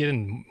get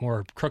in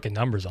more crooked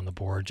numbers on the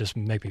board, just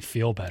make me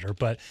feel better.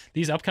 But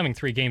these upcoming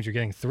 3 games, you're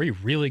getting 3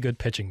 really good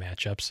pitching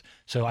matchups.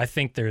 So I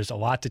think there's a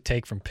lot to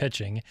take from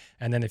pitching.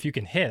 And then if you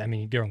can hit,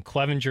 you're going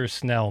Clevenger,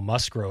 Snell,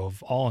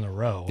 Musgrove all in a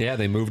row. Yeah,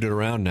 they moved it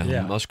around now.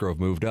 Yeah. Musgrove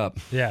moved up.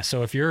 Yeah,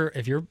 so if you're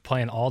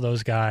playing all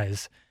those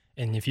guys,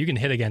 and if you can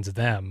hit against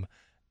them,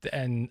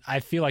 and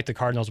I feel like the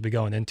Cardinals will be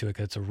going into it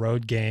because it's a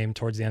road game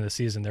towards the end of the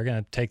season. They're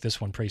going to take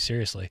this one pretty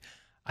seriously.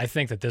 I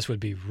think that this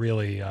would be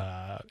really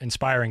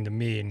inspiring to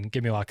me and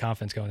give me a lot of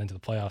confidence going into the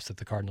playoffs that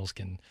the Cardinals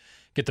can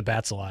get the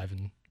bats alive,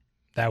 and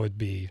that would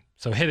be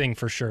so hitting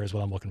for sure is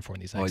what I'm looking for in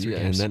these next 3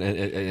 games. And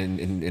then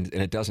and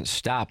it doesn't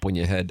stop when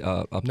you head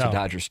up to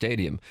Dodger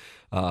Stadium.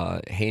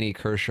 Haney,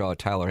 Kershaw,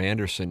 Tyler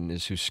Anderson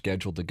is who's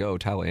scheduled to go.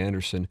 Tyler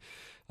Anderson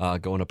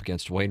going up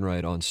against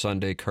Wainwright on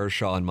Sunday.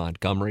 Kershaw and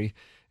Montgomery.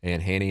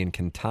 And Haney and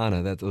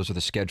Quintana, those are the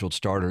scheduled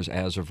starters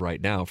as of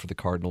right now for the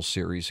Cardinals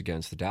series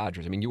against the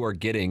Dodgers. You are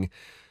getting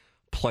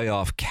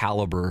playoff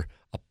caliber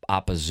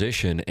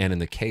opposition, and in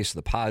the case of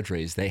the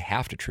Padres, they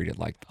have to treat it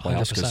like the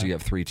playoffs because you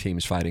have 3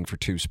 teams fighting for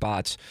 2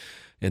 spots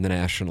in the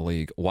National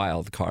League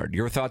wild card.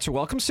 Your thoughts are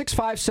welcome.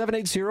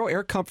 65780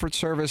 Air Comfort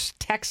Service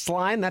text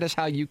line. That is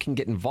how you can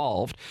get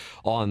involved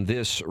on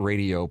this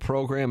radio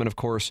program. And, of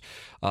course,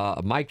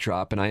 a mic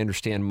drop. And I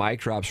understand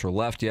mic drops were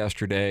left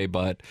yesterday,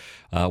 but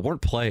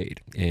weren't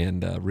played.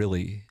 And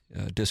really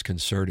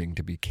disconcerting,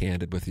 to be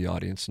candid with the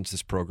audience, since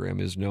this program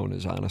is known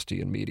as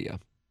Honesty in Media.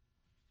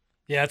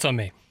 Yeah, it's on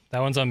me. That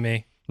one's on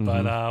me.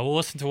 But we'll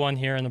listen to one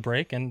here in the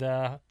break, and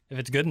if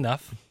it's good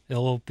enough,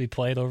 it'll be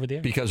played over the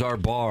air. Because our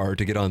bar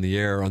to get on the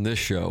air on this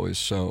show is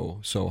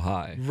so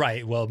high.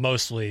 Right. Well,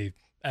 mostly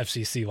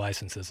FCC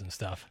licenses and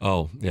stuff.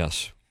 Oh,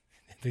 yes.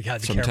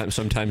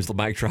 Sometimes the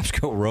mic drops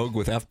go rogue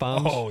with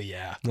F-bombs. Oh,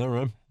 yeah. All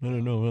right. I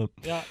don't know.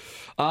 Yeah.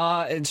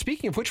 And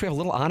speaking of which, we have a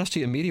little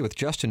honesty in media with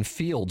Justin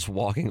Fields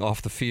walking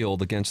off the field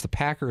against the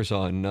Packers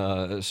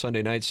on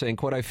Sunday night saying,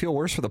 quote, I feel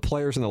worse for the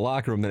players in the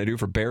locker room than I do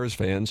for Bears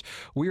fans.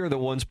 We are the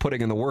ones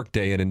putting in the work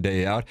day in and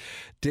day out.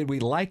 Did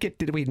we like it?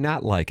 Did we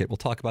not like it? We'll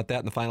talk about that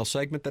in the final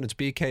segment. Then it's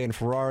BK and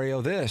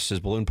Ferrario. This is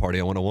Balloon Party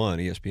on 101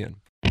 ESPN.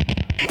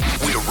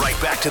 We're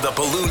right back to the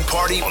Balloon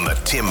Party on the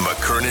Tim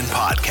McKernan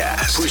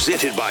Podcast.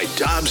 Presented by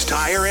Dobbs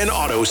Tire and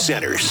Auto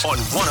Centers on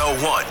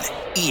 101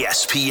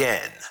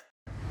 ESPN.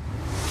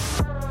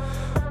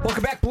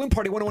 Welcome back, Balloon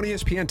Party, 101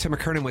 ESPN. Tim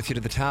McKernan with you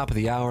to the top of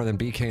the hour. Then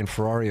BK and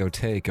Ferrario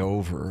take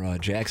over.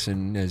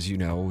 Jackson, as you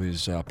know,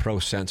 is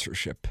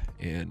pro-censorship.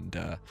 And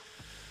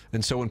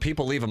so when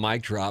people leave a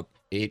mic drop,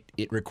 it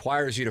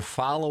requires you to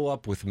follow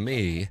up with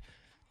me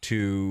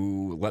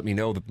to let me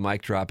know that the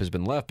mic drop has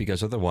been left,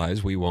 because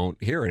otherwise we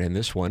won't hear it. And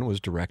this one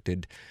was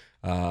directed,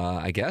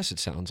 I guess it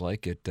sounds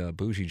like, at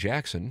Bougie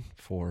Jackson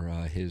for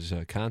his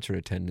concert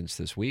attendance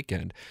this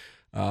weekend.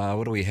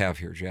 What do we have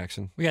here,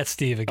 Jackson? We got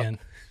Steve again.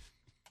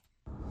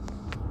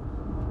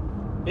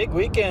 Big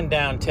weekend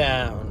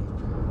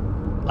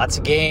downtown. Lots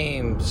of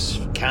games,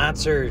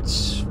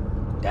 concerts.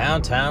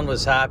 Downtown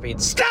was hopping.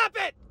 Stop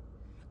it!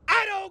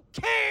 I don't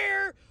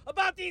care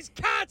about these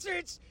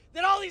concerts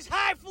that all these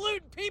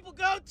highfalutin people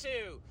go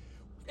to,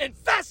 and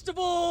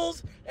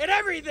festivals and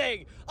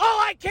everything. All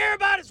I care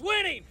about is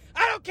winning.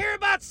 I don't care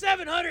about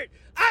 700.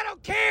 I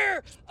don't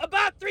care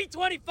about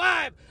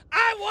 325.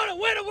 I want to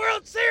win a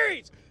World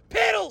Series.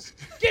 Piddles,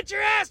 get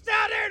your ass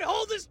down there and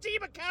hold this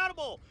team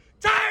accountable.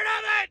 Tired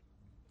of it.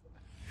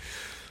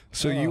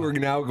 So you are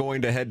now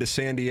going to head to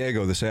San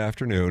Diego this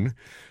afternoon.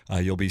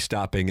 You'll be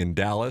stopping in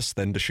Dallas,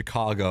 then to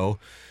Chicago,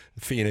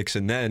 Phoenix,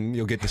 and then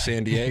you'll get to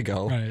San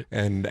Diego. Right.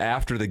 And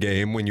after the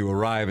game, when you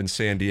arrive in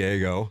San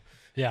Diego,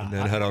 and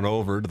then head on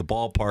over to the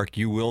ballpark,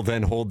 you will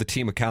then hold the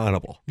team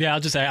accountable. Yeah, I'll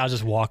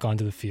just walk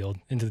onto the field,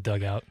 into the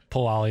dugout,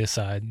 pull Ollie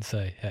aside and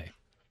say, hey,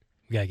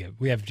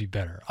 We have to be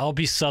better. I'll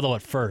be subtle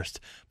at first,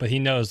 but he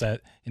knows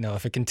that,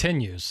 if it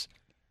continues,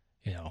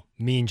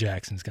 Mean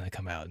Jackson's going to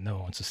come out. No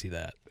one wants to see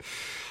that.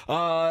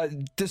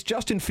 Does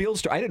Justin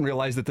Fields, I didn't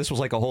realize that this was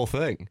like a whole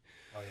thing.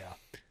 Oh, yeah.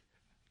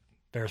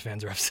 Bears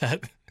fans are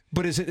upset.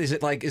 But is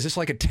this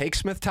like a Take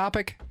Smith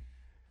topic?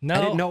 No.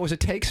 I didn't know it was a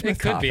Take Smith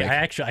topic. It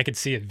could be. I could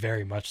see it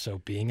very much so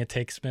being a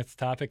Take Smith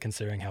topic,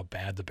 considering how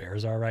bad the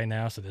Bears are right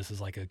now. So this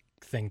is like a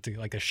thing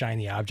like a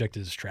shiny object to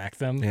distract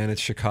them. And it's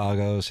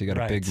Chicago, so you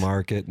got a big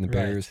market and the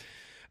Bears.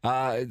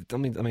 Let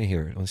me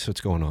hear it. Let's see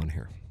what's going on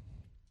here.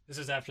 This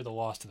is after the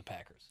loss to the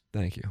Packers.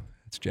 Thank you.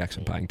 It's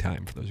Jackson buying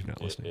time for those who are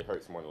not listening. It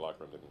hurts more in the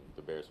locker room than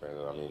the Bears fans.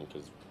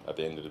 Because at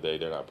the end of the day,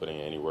 they're not putting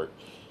in any work.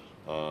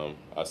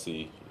 I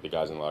see the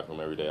guys in the locker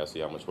room every day. I see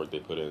how much work they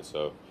put in.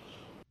 So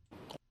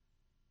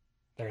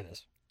there it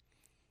is.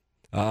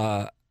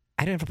 I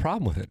didn't have a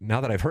problem with it.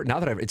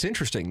 It's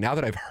interesting. Now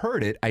that I've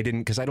heard it, I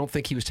didn't, because I don't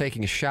think he was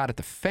taking a shot at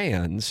the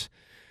fans.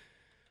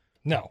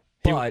 No.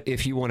 But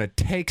if you want to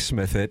Take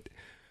Smith it,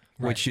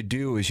 what you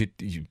do is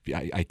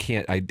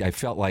I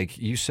felt like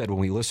you said when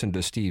we listened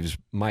to Steve's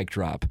mic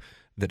drop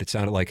that it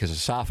sounded like his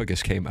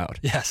esophagus came out.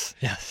 Yes.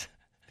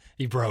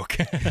 He broke.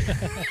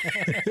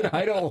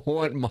 I don't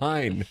want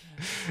mine.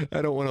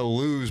 I don't want to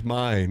lose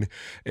mine.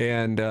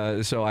 And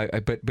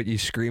but you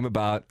scream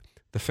about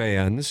the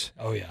fans.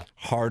 Oh, yeah.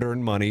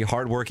 Hard-earned money,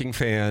 hardworking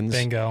fans.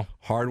 Bingo.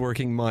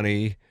 Hardworking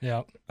money.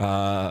 Yep.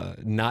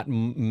 Not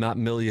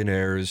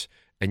millionaires.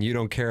 And you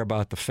don't care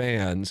about the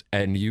fans,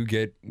 and you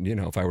get,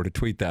 if I were to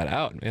tweet that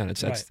out, man,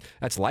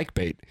 that's like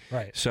bait.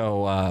 Right.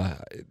 So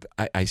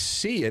I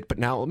see it, but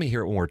now let me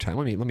hear it one more time.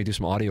 Let me do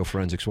some audio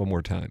forensics one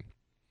more time.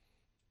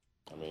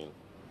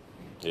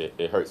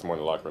 It hurts more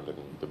in the locker room than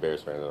the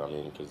Bears fans.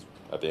 Because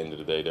at the end of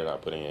the day, they're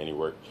not putting in any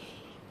work.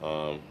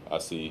 I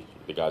see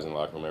the guys in the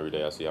locker room every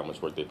day. I see how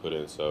much work they put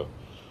in. So.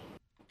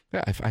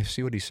 Yeah, I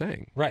see what he's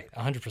saying. Right,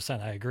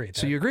 100%. I agree.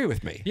 So you agree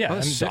with me? Yeah. Well,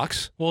 that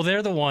sucks.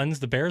 They're the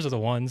ones, the Bears are the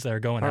ones that are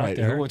going out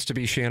there. Who wants to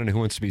be Shannon and who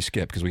wants to be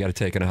Skip? Because we got to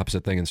take an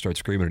opposite thing and start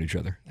screaming at each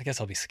other. I guess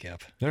I'll be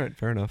Skip. All right,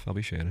 fair enough. I'll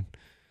be Shannon.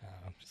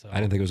 I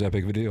didn't think it was that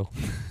big of a deal.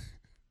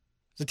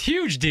 It's a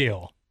huge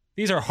deal.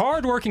 These are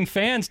hardworking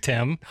fans,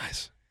 Tim.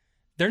 Nice.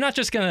 They're not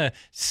just going to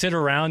sit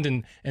around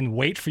and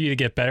wait for you to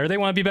get better. They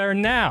want to be better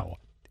now.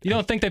 You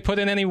don't think they put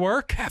in any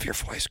work? Have your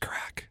voice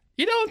crack.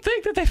 You don't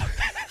think that they...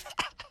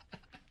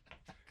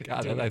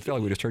 God, I feel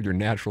like we just heard your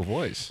natural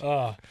voice.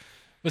 But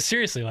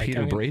seriously,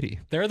 Peter Brady.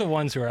 They're the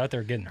ones who are out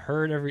there getting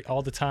hurt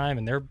all the time,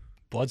 and they're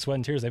blood, sweat,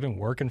 and tears. They've been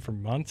working for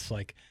months.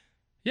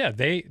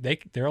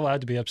 They're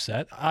allowed to be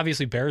upset.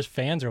 Obviously, Bears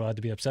fans are allowed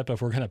to be upset. But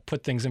if we're going to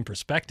put things in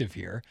perspective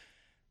here,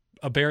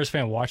 a Bears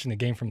fan watching the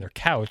game from their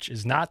couch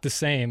is not the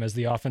same as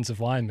the offensive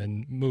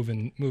lineman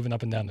moving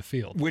up and down the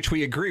field. Which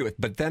we agree with.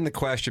 But then the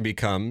question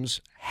becomes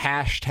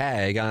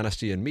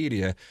 #honesty in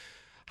media.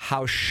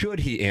 How should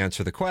he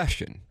answer the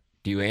question?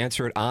 Do you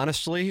answer it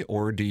honestly,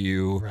 or do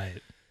you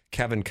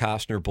Kevin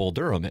Costner Bull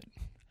Durham it?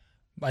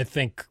 I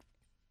think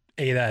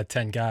 8 out of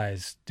 10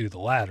 guys do the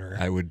latter.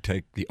 I would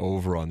take the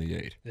over on the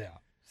 8. Yeah.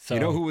 So, you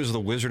know who was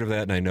the wizard of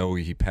that? And I know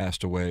he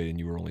passed away and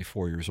you were only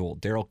 4 years old.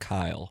 Daryl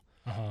Kyle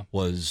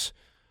was,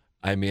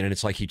 and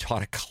it's like he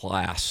taught a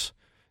class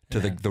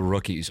to the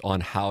rookies on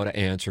how to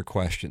answer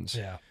questions.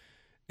 Yeah.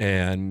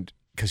 And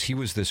because he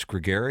was this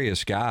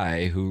gregarious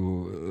guy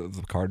who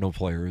the Cardinal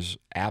players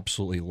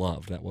absolutely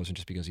loved. That wasn't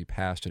just because he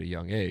passed at a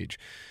young age.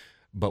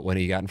 But when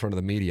he got in front of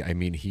the media,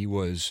 he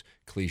was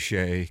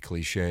cliche.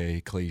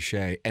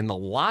 And the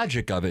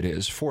logic of it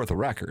is, for the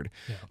record,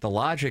 the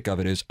logic of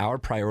it is our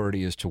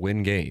priority is to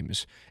win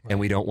games, and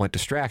we don't want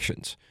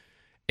distractions.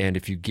 And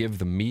if you give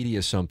the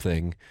media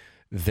something,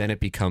 then it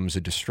becomes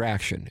a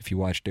distraction. If you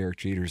watch Derek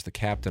Jeter's The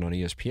Captain on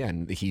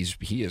ESPN, he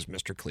is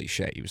Mr.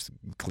 Cliche. He was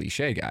the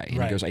cliche guy.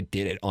 And he goes, I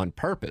did it on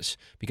purpose,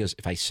 because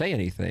if I say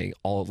anything,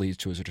 all it leads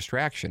to is a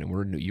distraction. And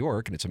we're in New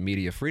York, and it's a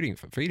media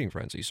feeding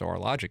frenzy. So our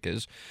logic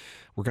is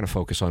we're going to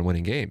focus on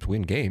winning games.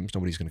 Win games,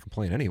 nobody's going to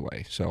complain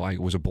anyway. So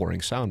it was a boring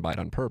soundbite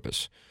on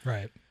purpose.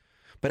 Right.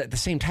 But at the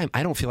same time,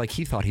 I don't feel like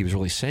he thought he was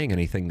really saying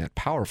anything that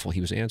powerful. He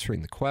was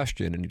answering the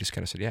question, and he just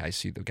kind of said, yeah, I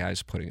see the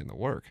guys putting in the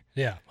work.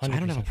 Yeah, 100%. So I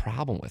don't have a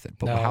problem with it.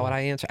 But how would I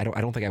answer? I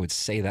don't think I would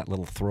say that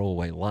little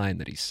throwaway line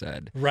that he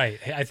said. Right.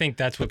 I think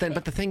that's what...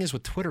 But the thing is,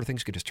 with Twitter,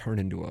 things could just turn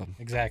into a...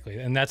 Exactly.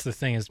 And that's the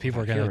thing, is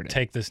people are going to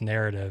take this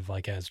narrative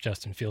as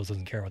Justin Fields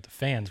doesn't care about the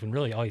fans, when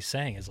really all he's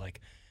saying is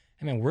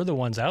we're the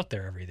ones out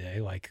there every day.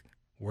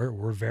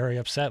 We're very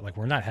upset.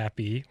 We're not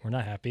happy. We're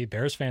not happy.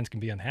 Bears fans can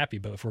be unhappy,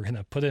 but if we're going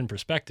to put it in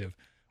perspective,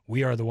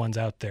 we are the ones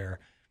out there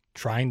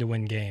trying to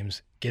win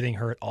games, getting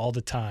hurt all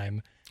the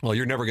time. Well,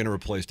 you're never going to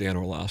replace Dan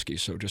Orlovsky,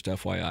 so just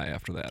FYI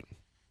after that.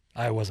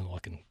 I wasn't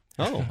looking.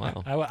 Oh,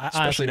 wow.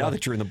 Especially now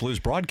that you're in the Blues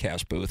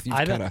broadcast booth. You've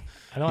kind of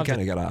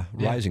got a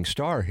rising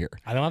star here.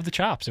 I don't have the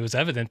chops. It was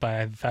evident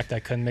by the fact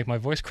I couldn't make my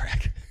voice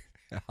crack.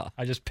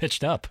 I just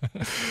pitched up.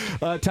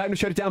 Time to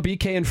shut it down.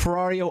 BK and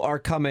Ferrario are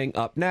coming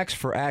up next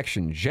for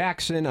Action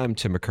Jackson. I'm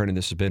Tim McKernan.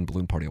 This has been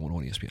Balloon Party on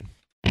 101 ESPN.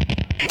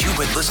 You've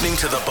been listening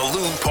to the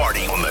Balloon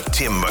Party on the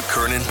Tim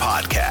McKernan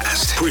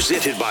Podcast.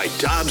 Presented by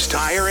Dobbs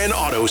Tire and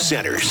Auto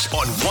Centers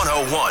on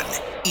 101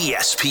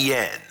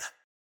 ESPN.